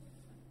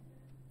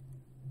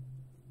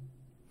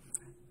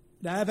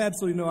 Now, I have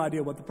absolutely no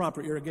idea what the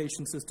proper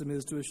irrigation system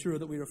is to assure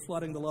that we are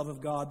flooding the love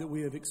of God that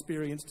we have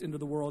experienced into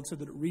the world so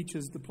that it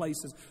reaches the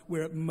places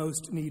where it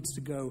most needs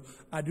to go.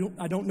 I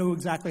don't know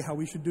exactly how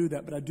we should do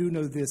that, but I do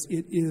know this.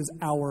 It is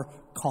our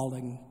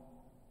calling.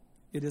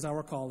 It is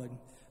our calling.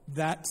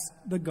 That's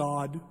the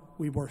God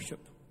we worship.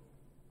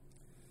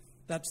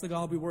 That's the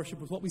God we worship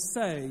with what we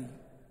say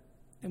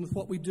and with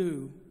what we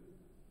do.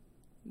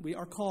 We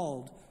are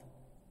called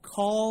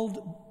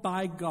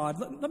by God.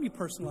 Let me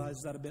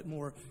personalize that a bit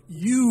more.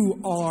 You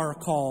are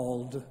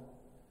called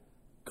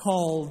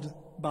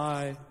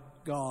by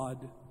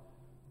God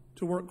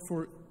to work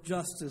for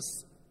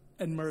justice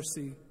and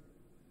mercy,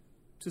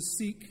 to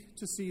seek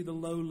to see the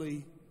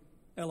lowly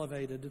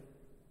elevated.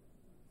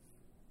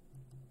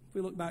 If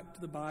we look back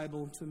to the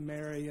Bible, to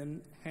Mary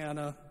and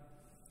Hannah,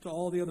 to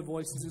all the other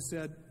voices who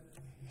said,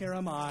 "Here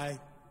am I,"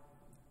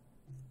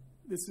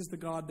 this is the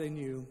God they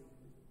knew.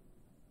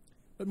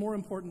 But more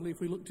importantly,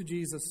 if we look to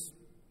Jesus,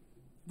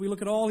 if we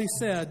look at all he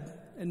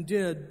said and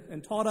did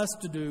and taught us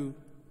to do,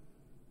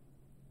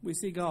 we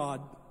see God.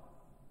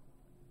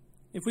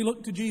 If we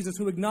look to Jesus,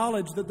 who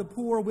acknowledged that the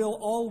poor will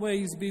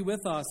always be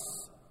with us,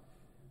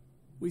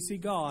 we see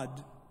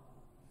God.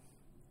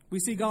 We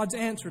see God's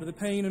answer to the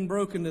pain and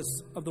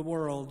brokenness of the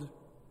world.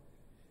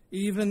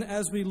 Even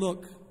as we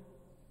look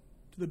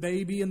to the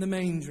baby in the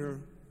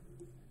manger,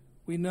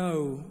 we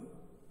know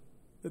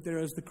that there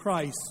is the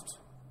Christ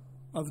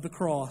of the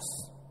cross.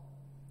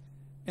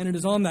 And it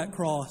is on that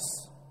cross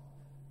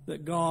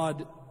that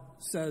God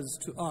says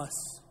to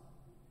us,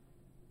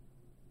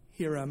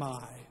 "Here am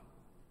I."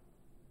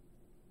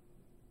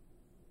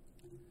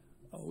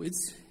 Oh,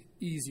 it's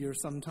easier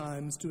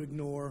sometimes to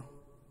ignore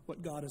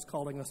what God is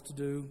calling us to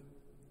do.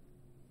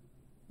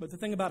 But the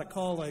thing about a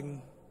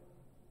calling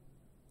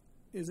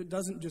is it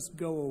doesn't just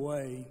go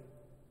away.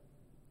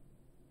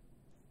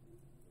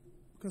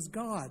 Because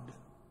God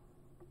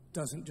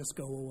doesn't just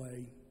go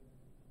away.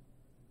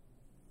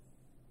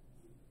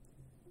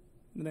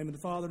 In the name of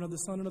the Father, and of the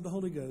Son, and of the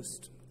Holy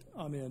Ghost.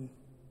 Amen.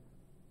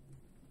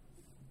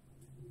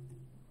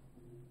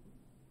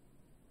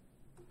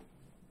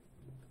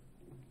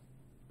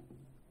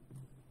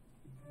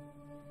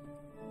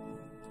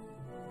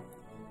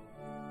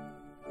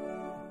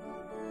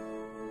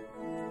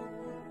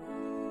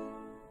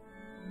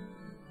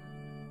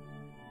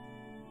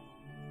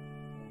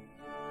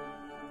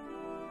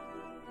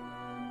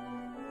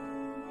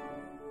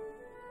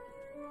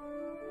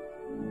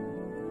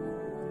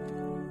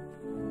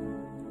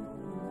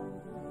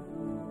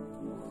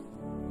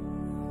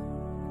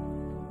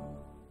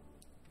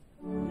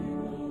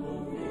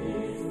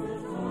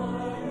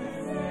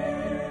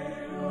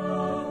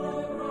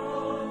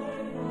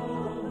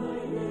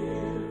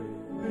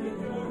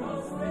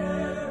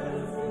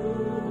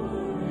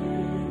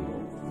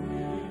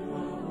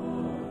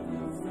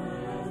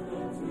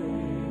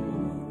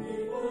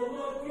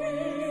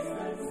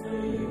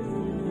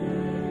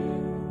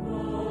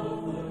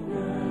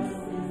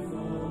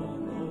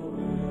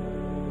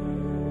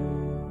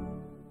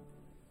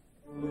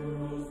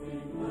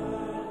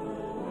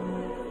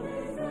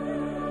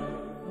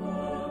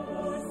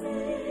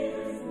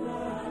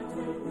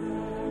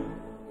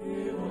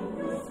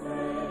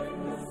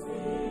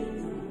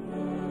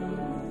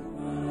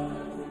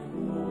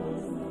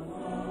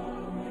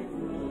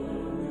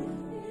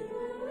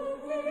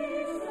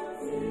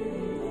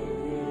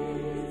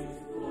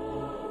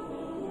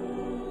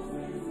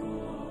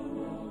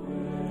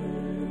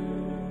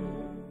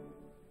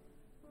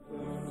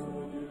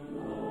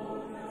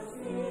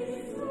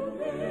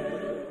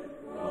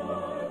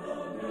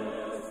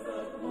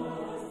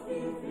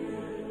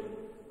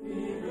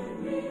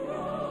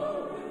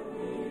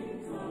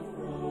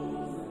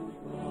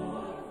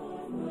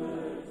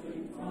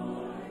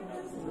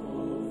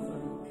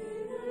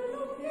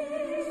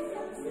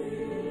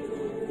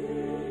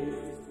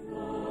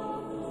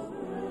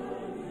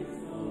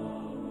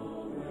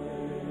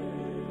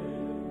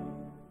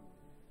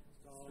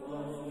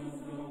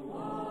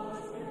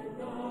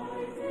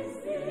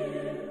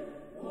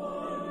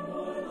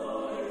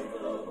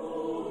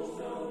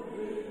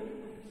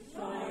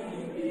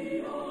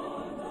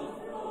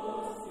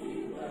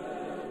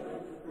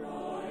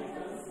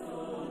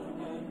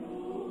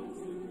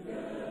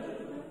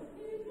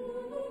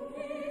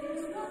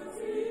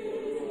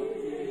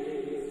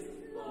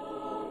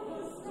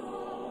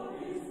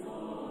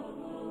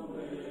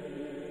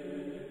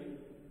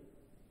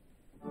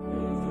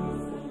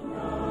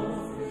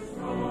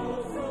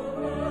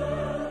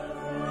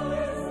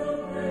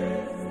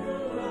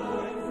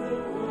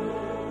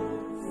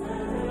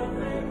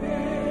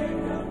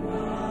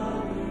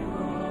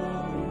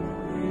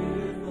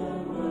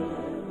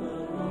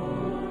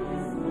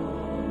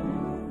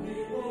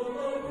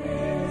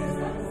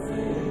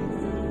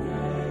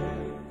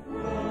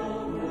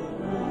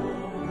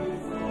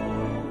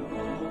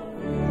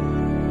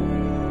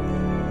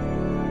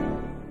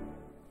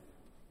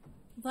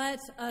 Let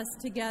us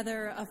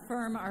together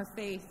affirm our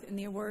faith in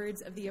the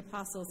words of the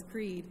Apostles'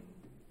 Creed.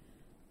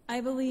 I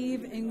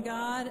believe in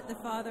God, the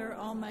Father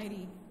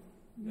Almighty,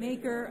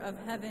 maker of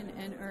heaven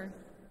and earth,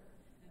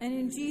 and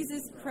in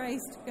Jesus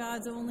Christ,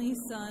 God's only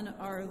Son,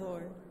 our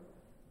Lord,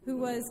 who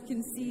was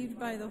conceived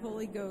by the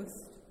Holy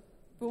Ghost,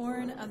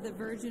 born of the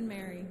Virgin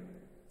Mary,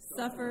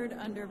 suffered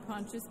under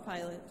Pontius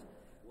Pilate,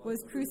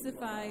 was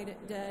crucified,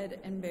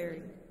 dead, and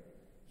buried.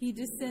 He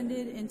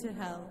descended into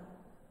hell.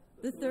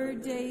 The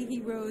third day he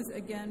rose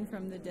again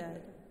from the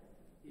dead.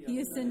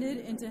 He ascended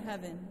into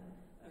heaven,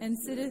 and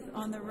sitteth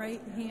on the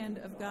right hand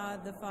of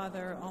God the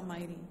Father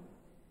Almighty.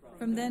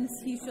 From thence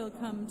he shall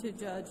come to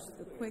judge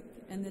the quick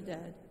and the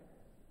dead.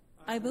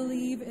 I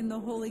believe in the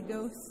Holy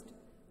Ghost,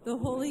 the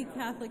holy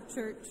Catholic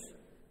Church,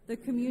 the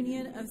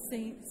communion of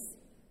saints,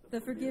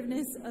 the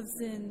forgiveness of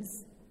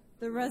sins,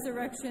 the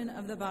resurrection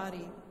of the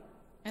body,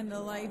 and the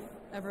life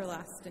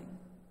everlasting.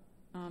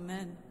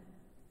 Amen.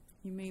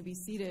 You may be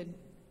seated.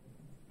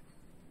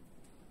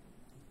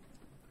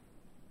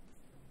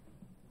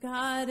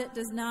 God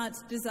does not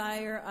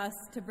desire us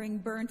to bring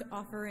burnt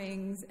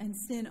offerings and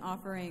sin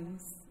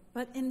offerings,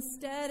 but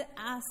instead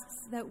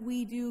asks that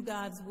we do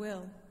God's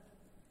will.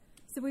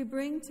 So we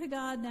bring to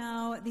God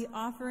now the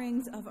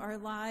offerings of our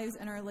lives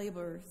and our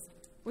labors,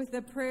 with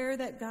the prayer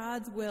that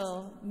God's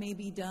will may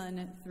be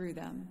done through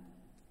them.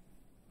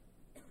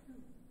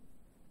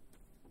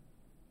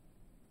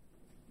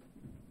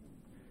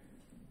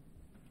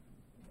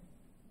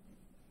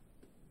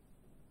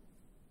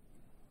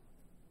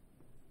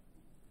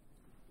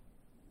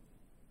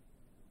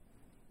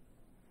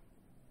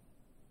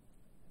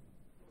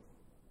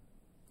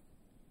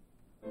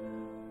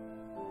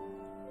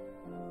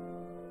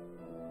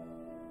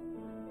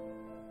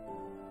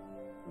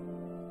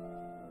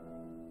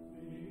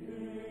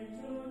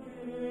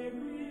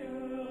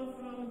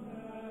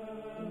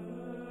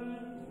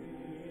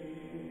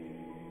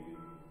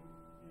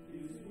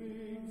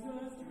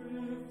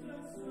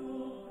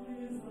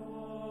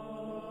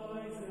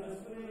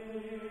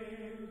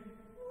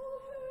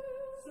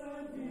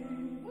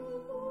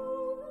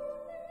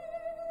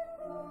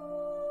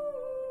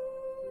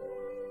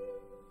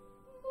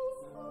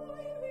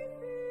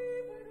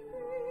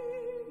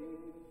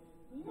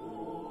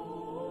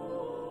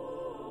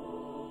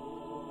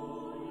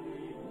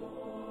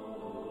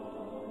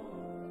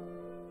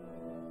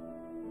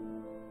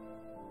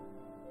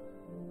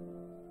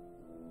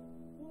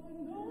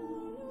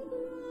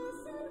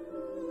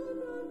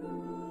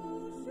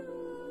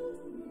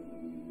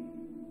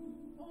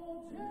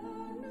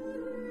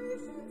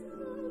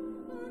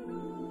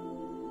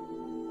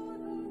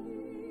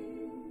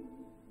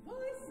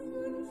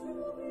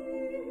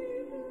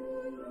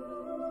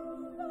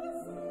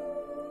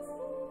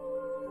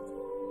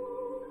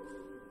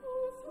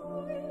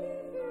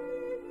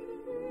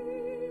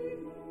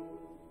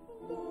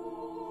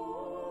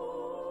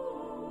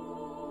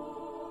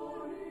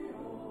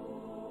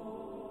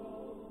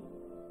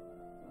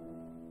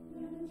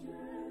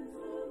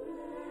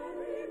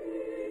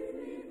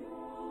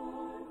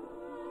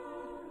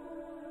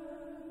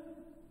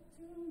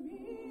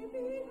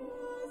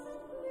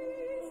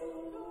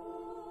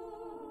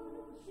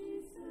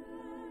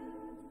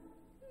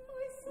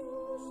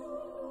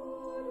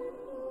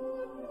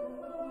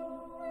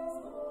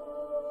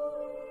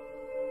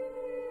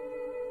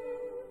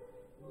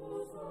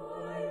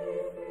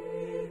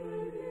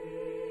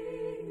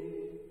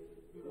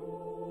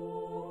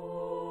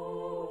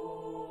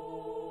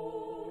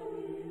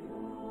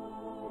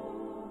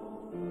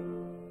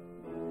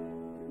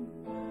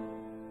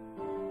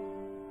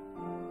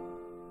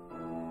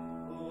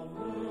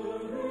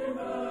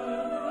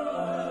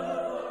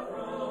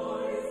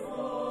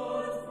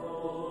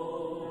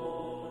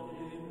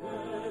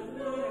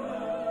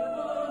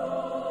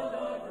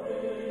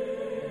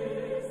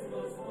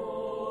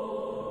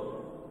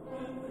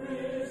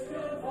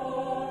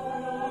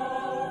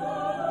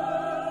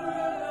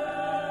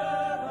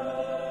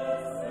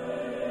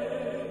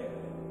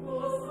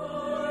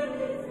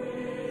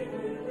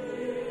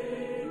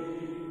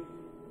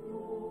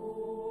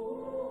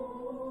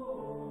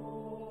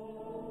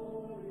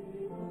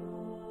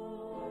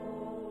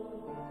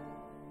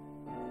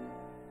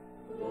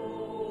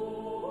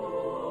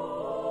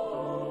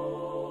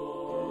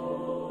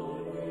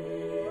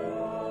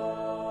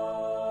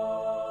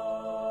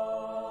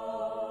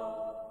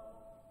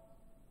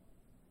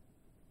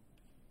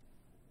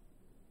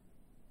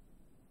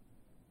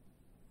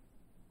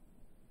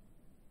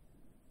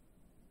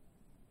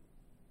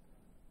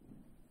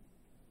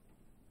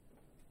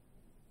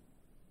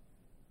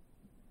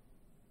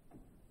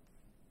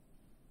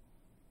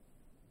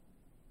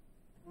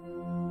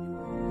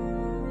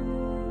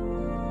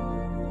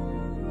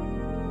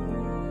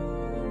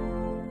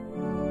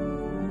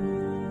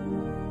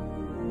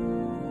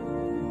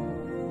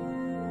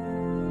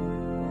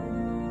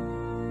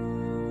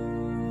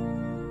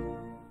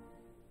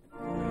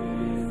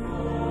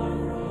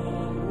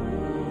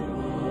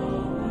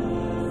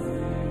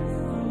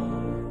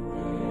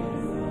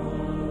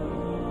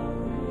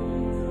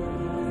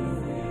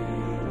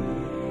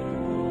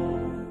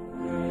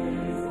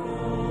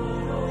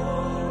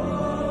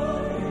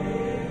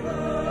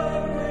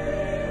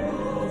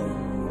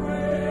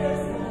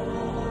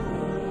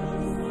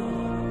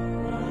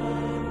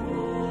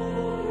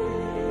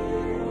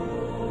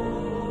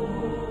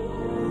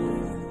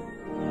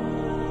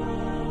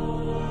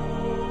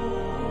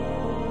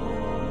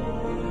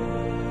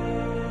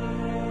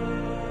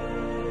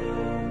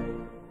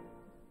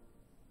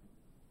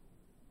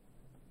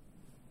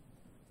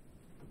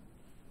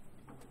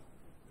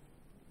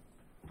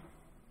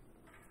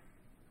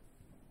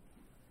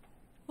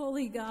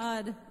 Holy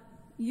God,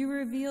 you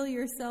reveal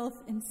yourself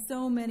in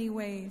so many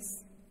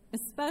ways,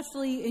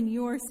 especially in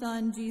your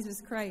Son, Jesus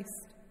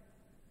Christ.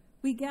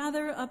 We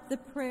gather up the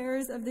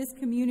prayers of this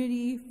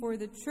community for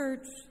the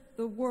church,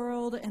 the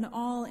world, and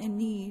all in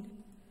need,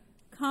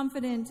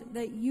 confident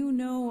that you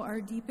know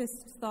our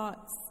deepest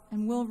thoughts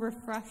and will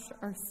refresh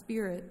our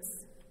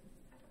spirits.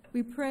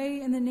 We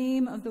pray in the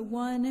name of the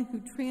one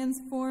who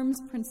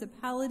transforms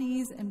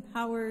principalities and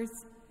powers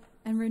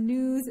and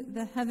renews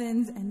the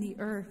heavens and the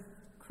earth,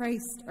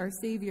 Christ our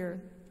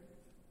Savior.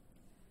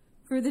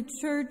 For the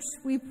church,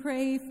 we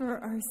pray for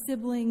our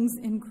siblings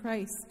in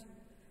Christ,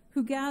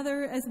 who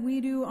gather as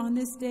we do on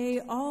this day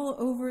all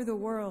over the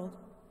world,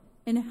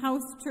 in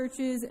house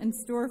churches and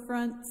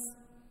storefronts,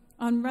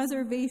 on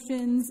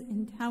reservations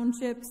in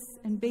townships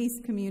and base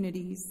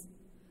communities,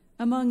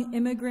 among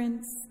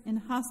immigrants in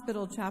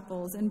hospital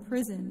chapels and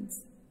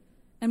prisons,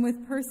 and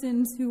with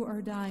persons who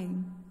are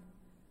dying.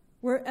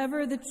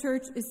 Wherever the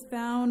church is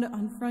found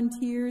on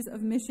frontiers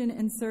of mission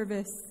and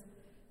service,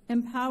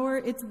 empower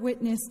its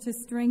witness to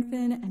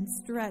strengthen and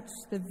stretch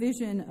the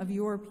vision of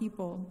your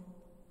people.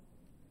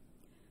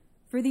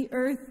 For the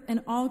earth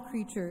and all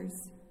creatures,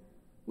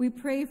 we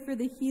pray for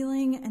the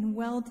healing and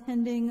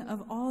well-tending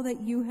of all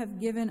that you have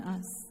given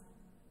us,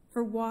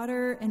 for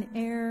water and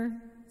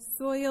air,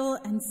 soil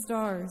and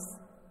stars,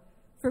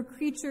 for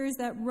creatures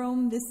that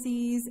roam the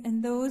seas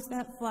and those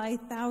that fly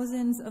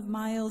thousands of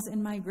miles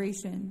in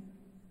migration,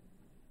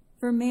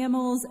 for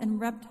mammals and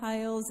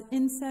reptiles,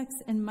 insects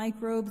and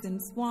microbes in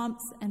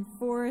swamps and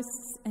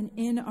forests and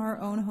in our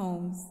own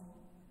homes.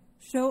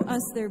 Show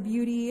us their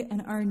beauty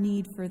and our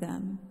need for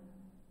them.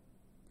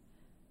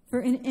 For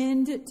an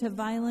end to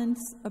violence,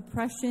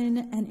 oppression,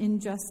 and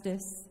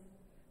injustice,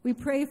 we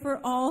pray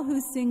for all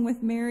who sing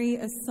with Mary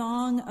a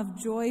song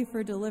of joy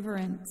for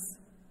deliverance,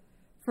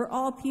 for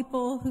all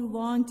people who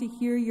long to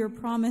hear your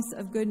promise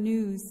of good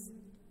news,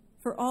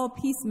 for all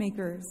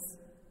peacemakers,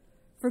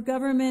 for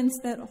governments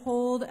that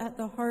hold at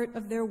the heart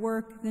of their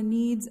work the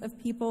needs of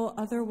people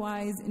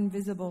otherwise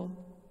invisible,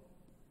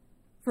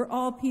 for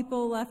all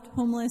people left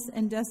homeless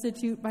and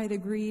destitute by the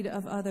greed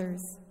of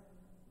others.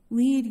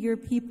 Lead your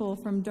people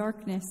from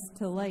darkness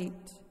to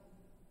light.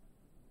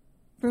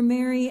 For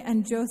Mary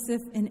and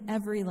Joseph in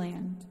every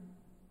land,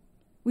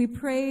 we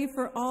pray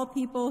for all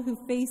people who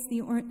face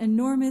the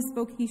enormous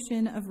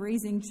vocation of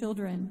raising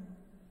children,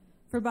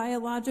 for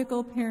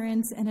biological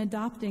parents and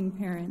adopting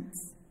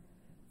parents,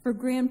 for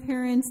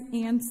grandparents,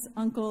 aunts,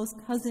 uncles,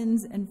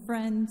 cousins, and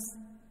friends,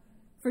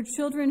 for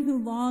children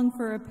who long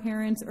for a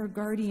parent's or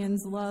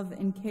guardian's love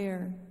and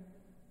care,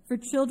 for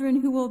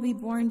children who will be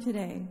born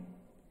today,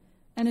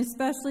 and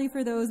especially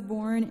for those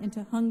born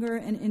into hunger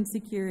and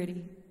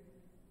insecurity.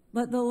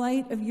 Let the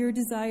light of your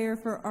desire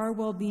for our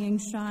well-being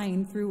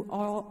shine through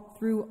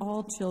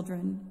all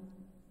children.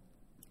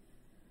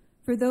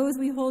 For those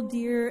we hold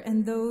dear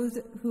and those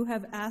who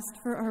have asked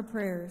for our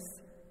prayers,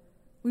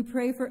 we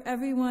pray for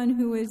everyone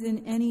who is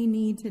in any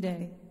need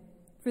today,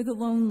 for the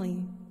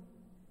lonely,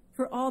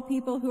 for all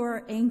people who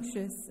are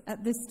anxious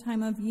at this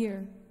time of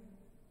year,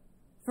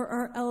 for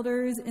our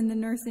elders in the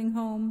nursing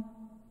home,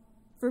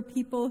 for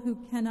people who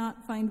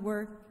cannot find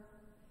work,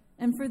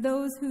 and for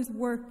those whose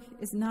work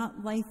is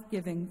not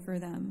life-giving for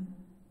them.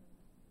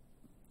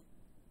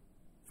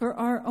 For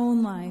our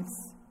own lives,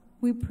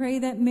 we pray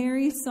that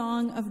Mary's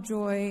song of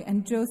joy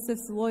and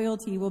Joseph's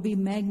loyalty will be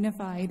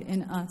magnified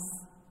in us.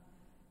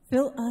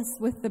 Fill us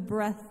with the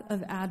breath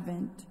of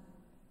Advent.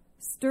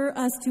 Stir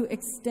us to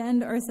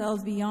extend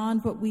ourselves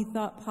beyond what we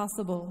thought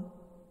possible.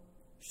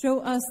 Show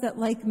us that,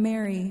 like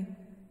Mary,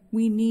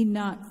 we need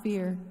not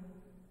fear.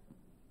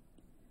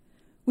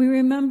 We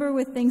remember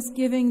with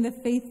thanksgiving the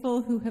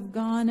faithful who have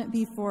gone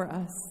before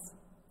us.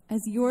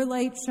 As your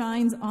light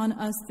shines on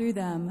us through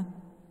them,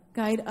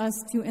 guide us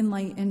to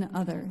enlighten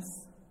others.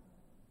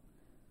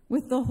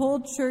 With the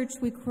whole church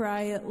we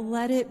cry,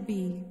 let it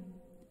be,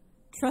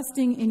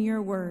 trusting in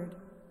your word,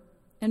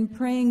 and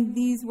praying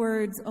these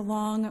words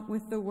along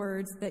with the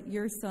words that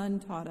your Son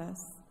taught us.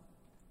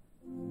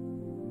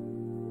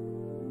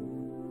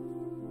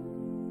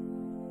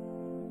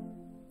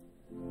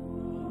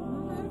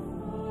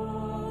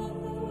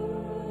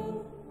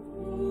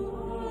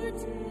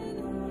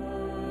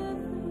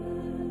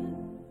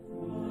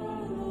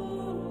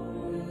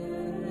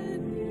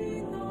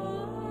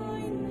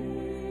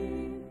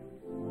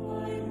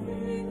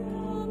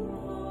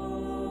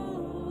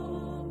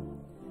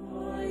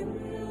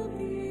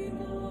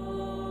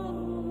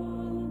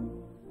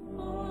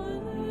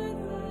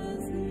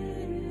 As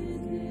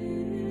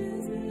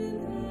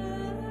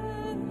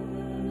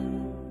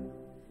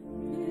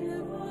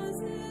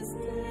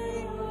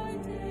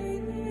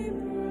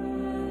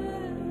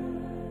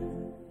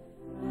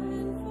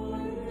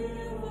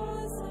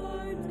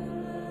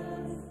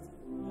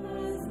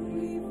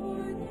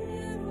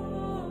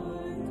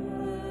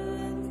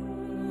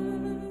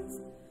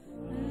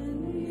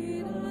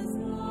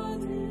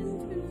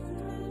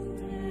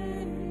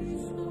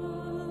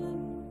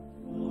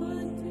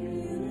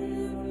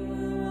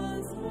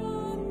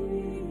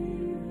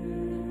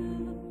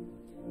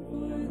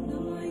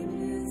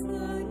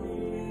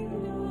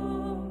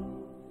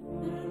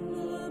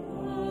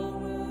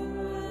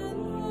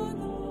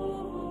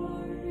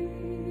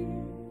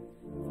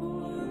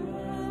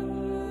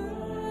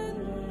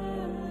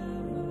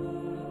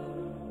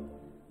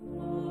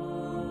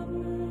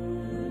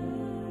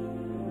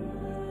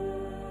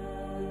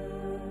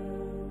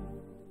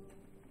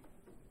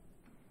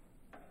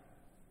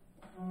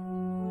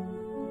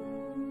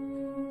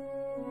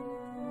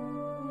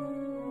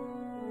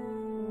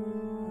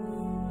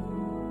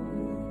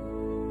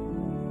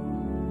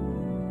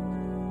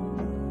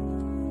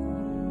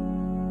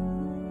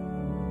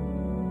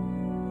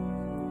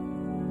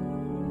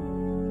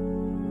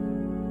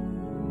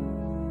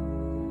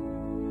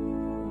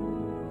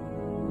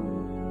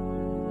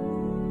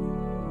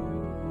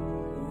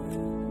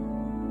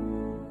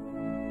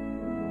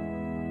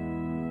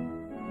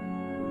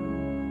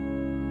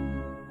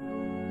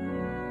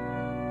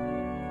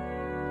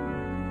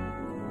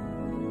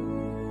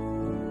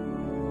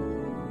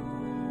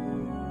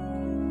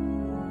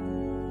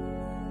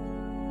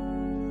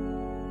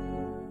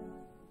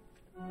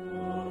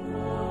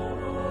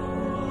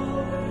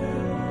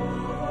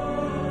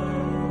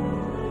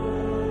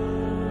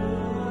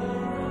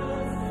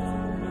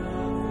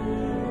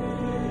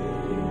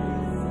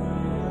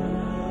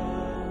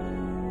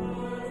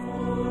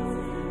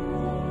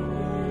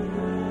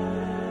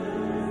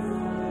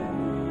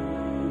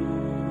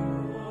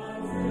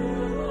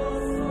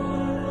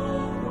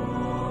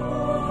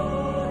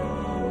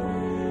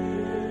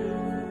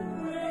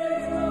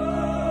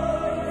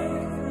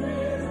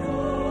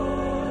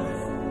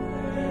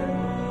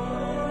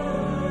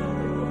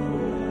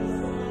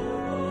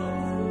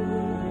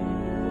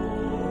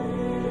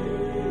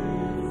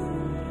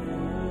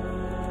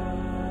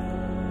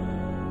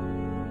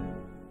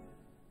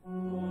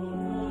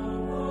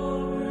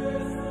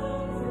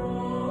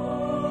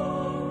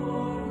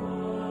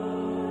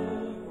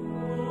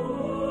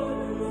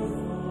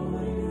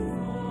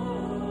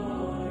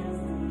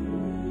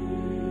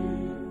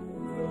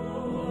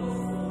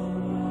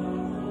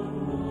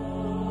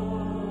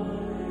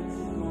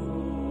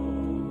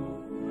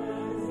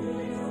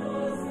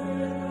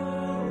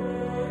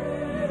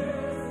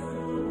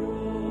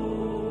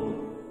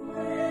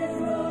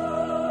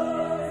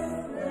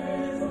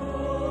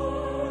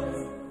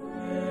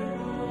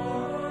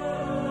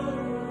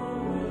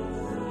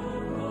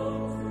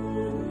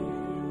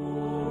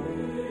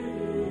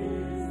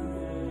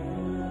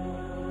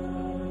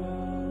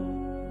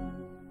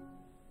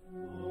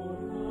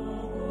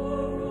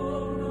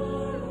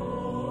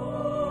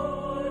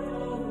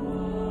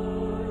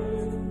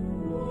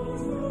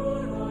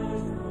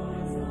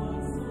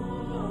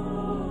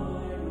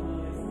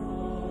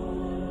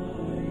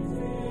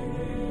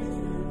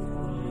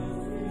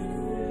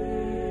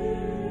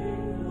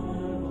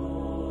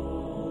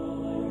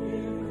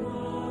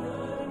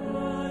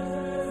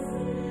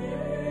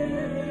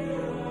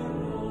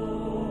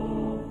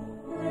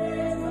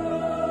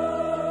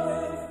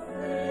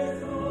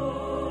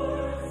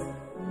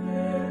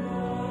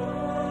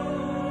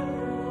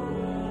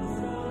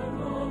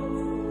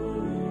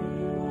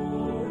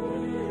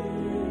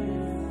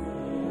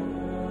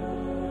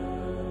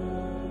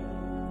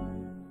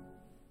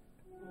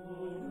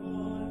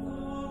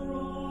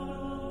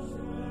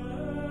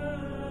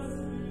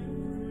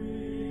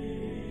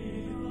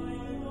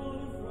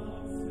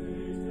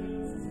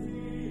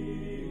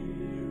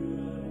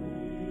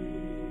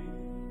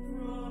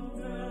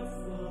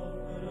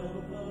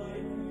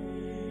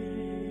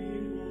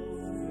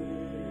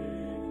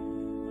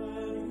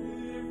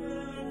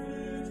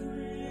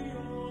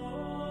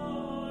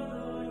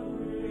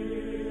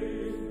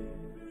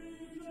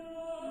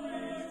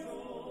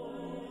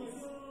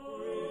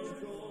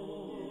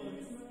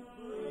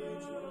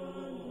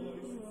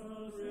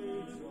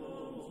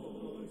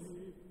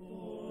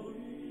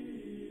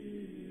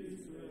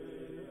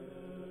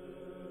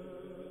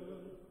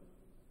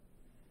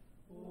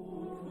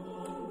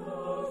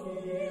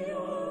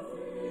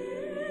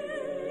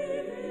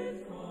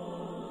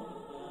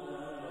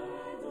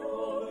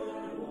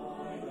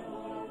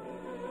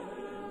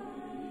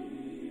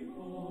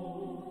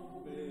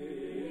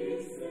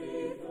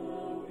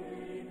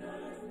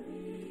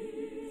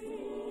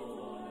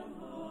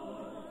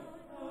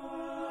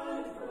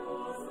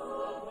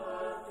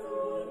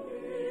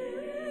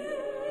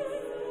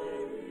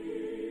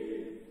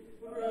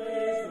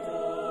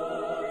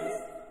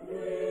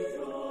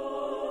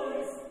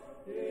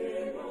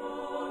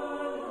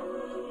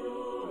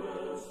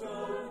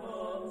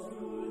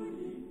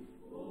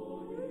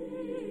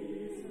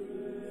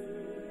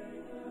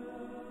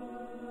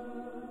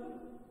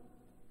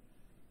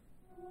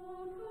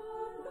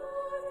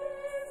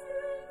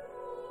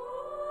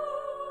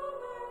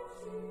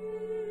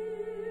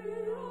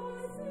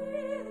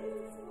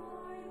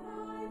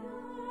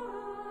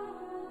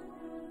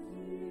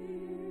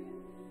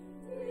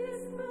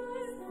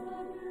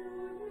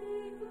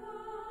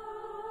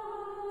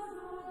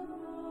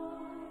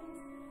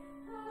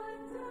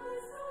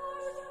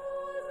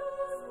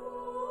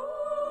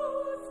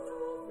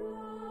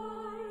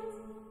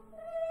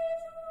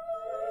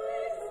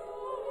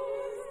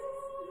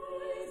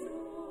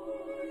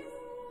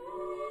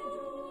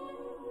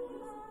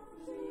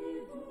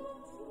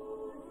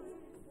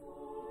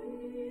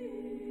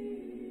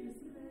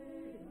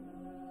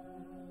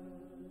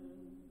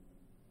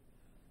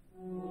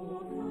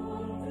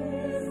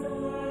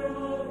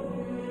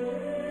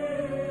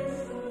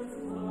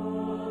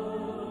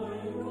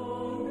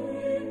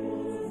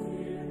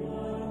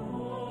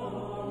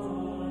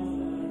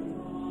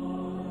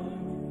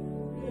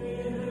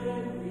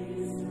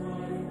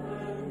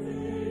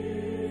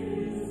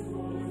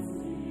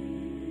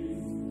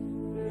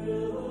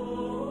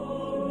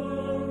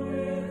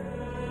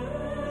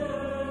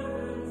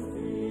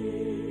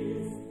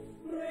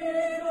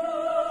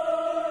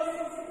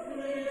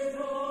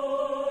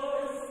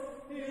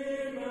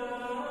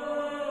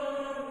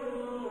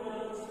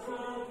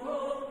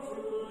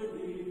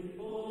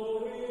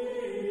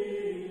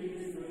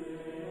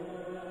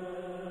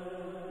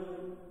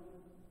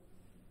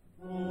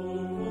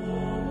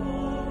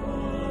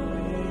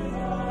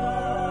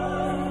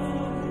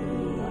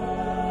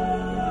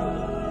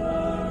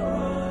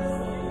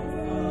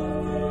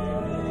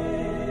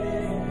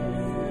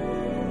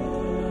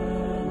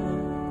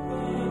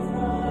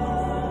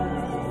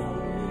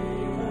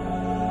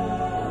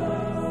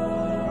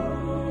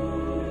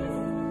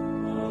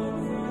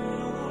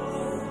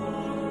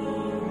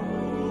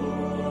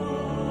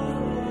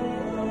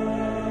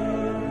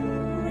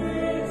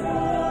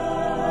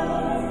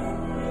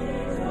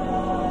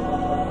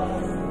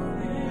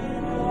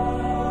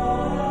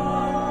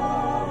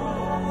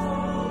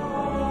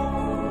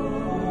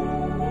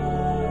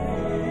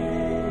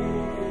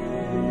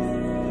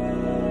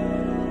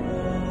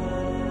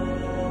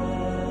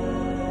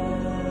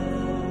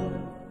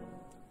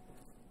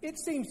It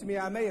seems to me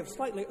I may have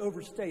slightly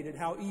overstated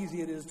how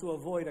easy it is to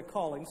avoid a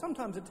calling.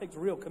 Sometimes it takes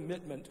real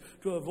commitment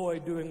to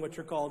avoid doing what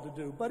you're called to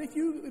do. But if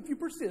you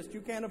persist,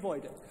 you can't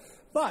avoid it.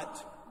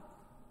 But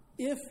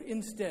if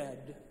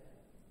instead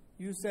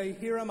you say,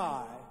 "Here am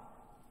I,"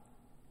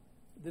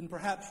 then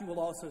perhaps you will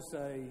also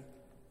say,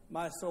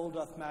 "My soul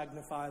doth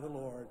magnify the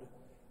Lord,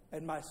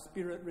 and my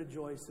spirit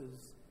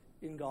rejoices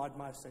in God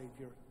my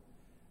Savior."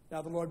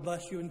 Now the Lord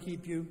bless you and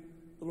keep you.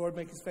 The Lord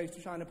make his face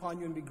to shine upon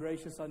you and be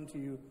gracious unto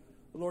you.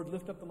 The Lord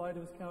lift up the light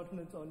of his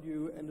countenance on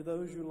you and to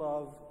those you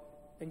love,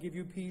 and give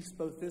you peace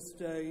both this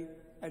day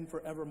and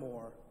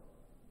forevermore.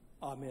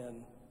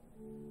 Amen.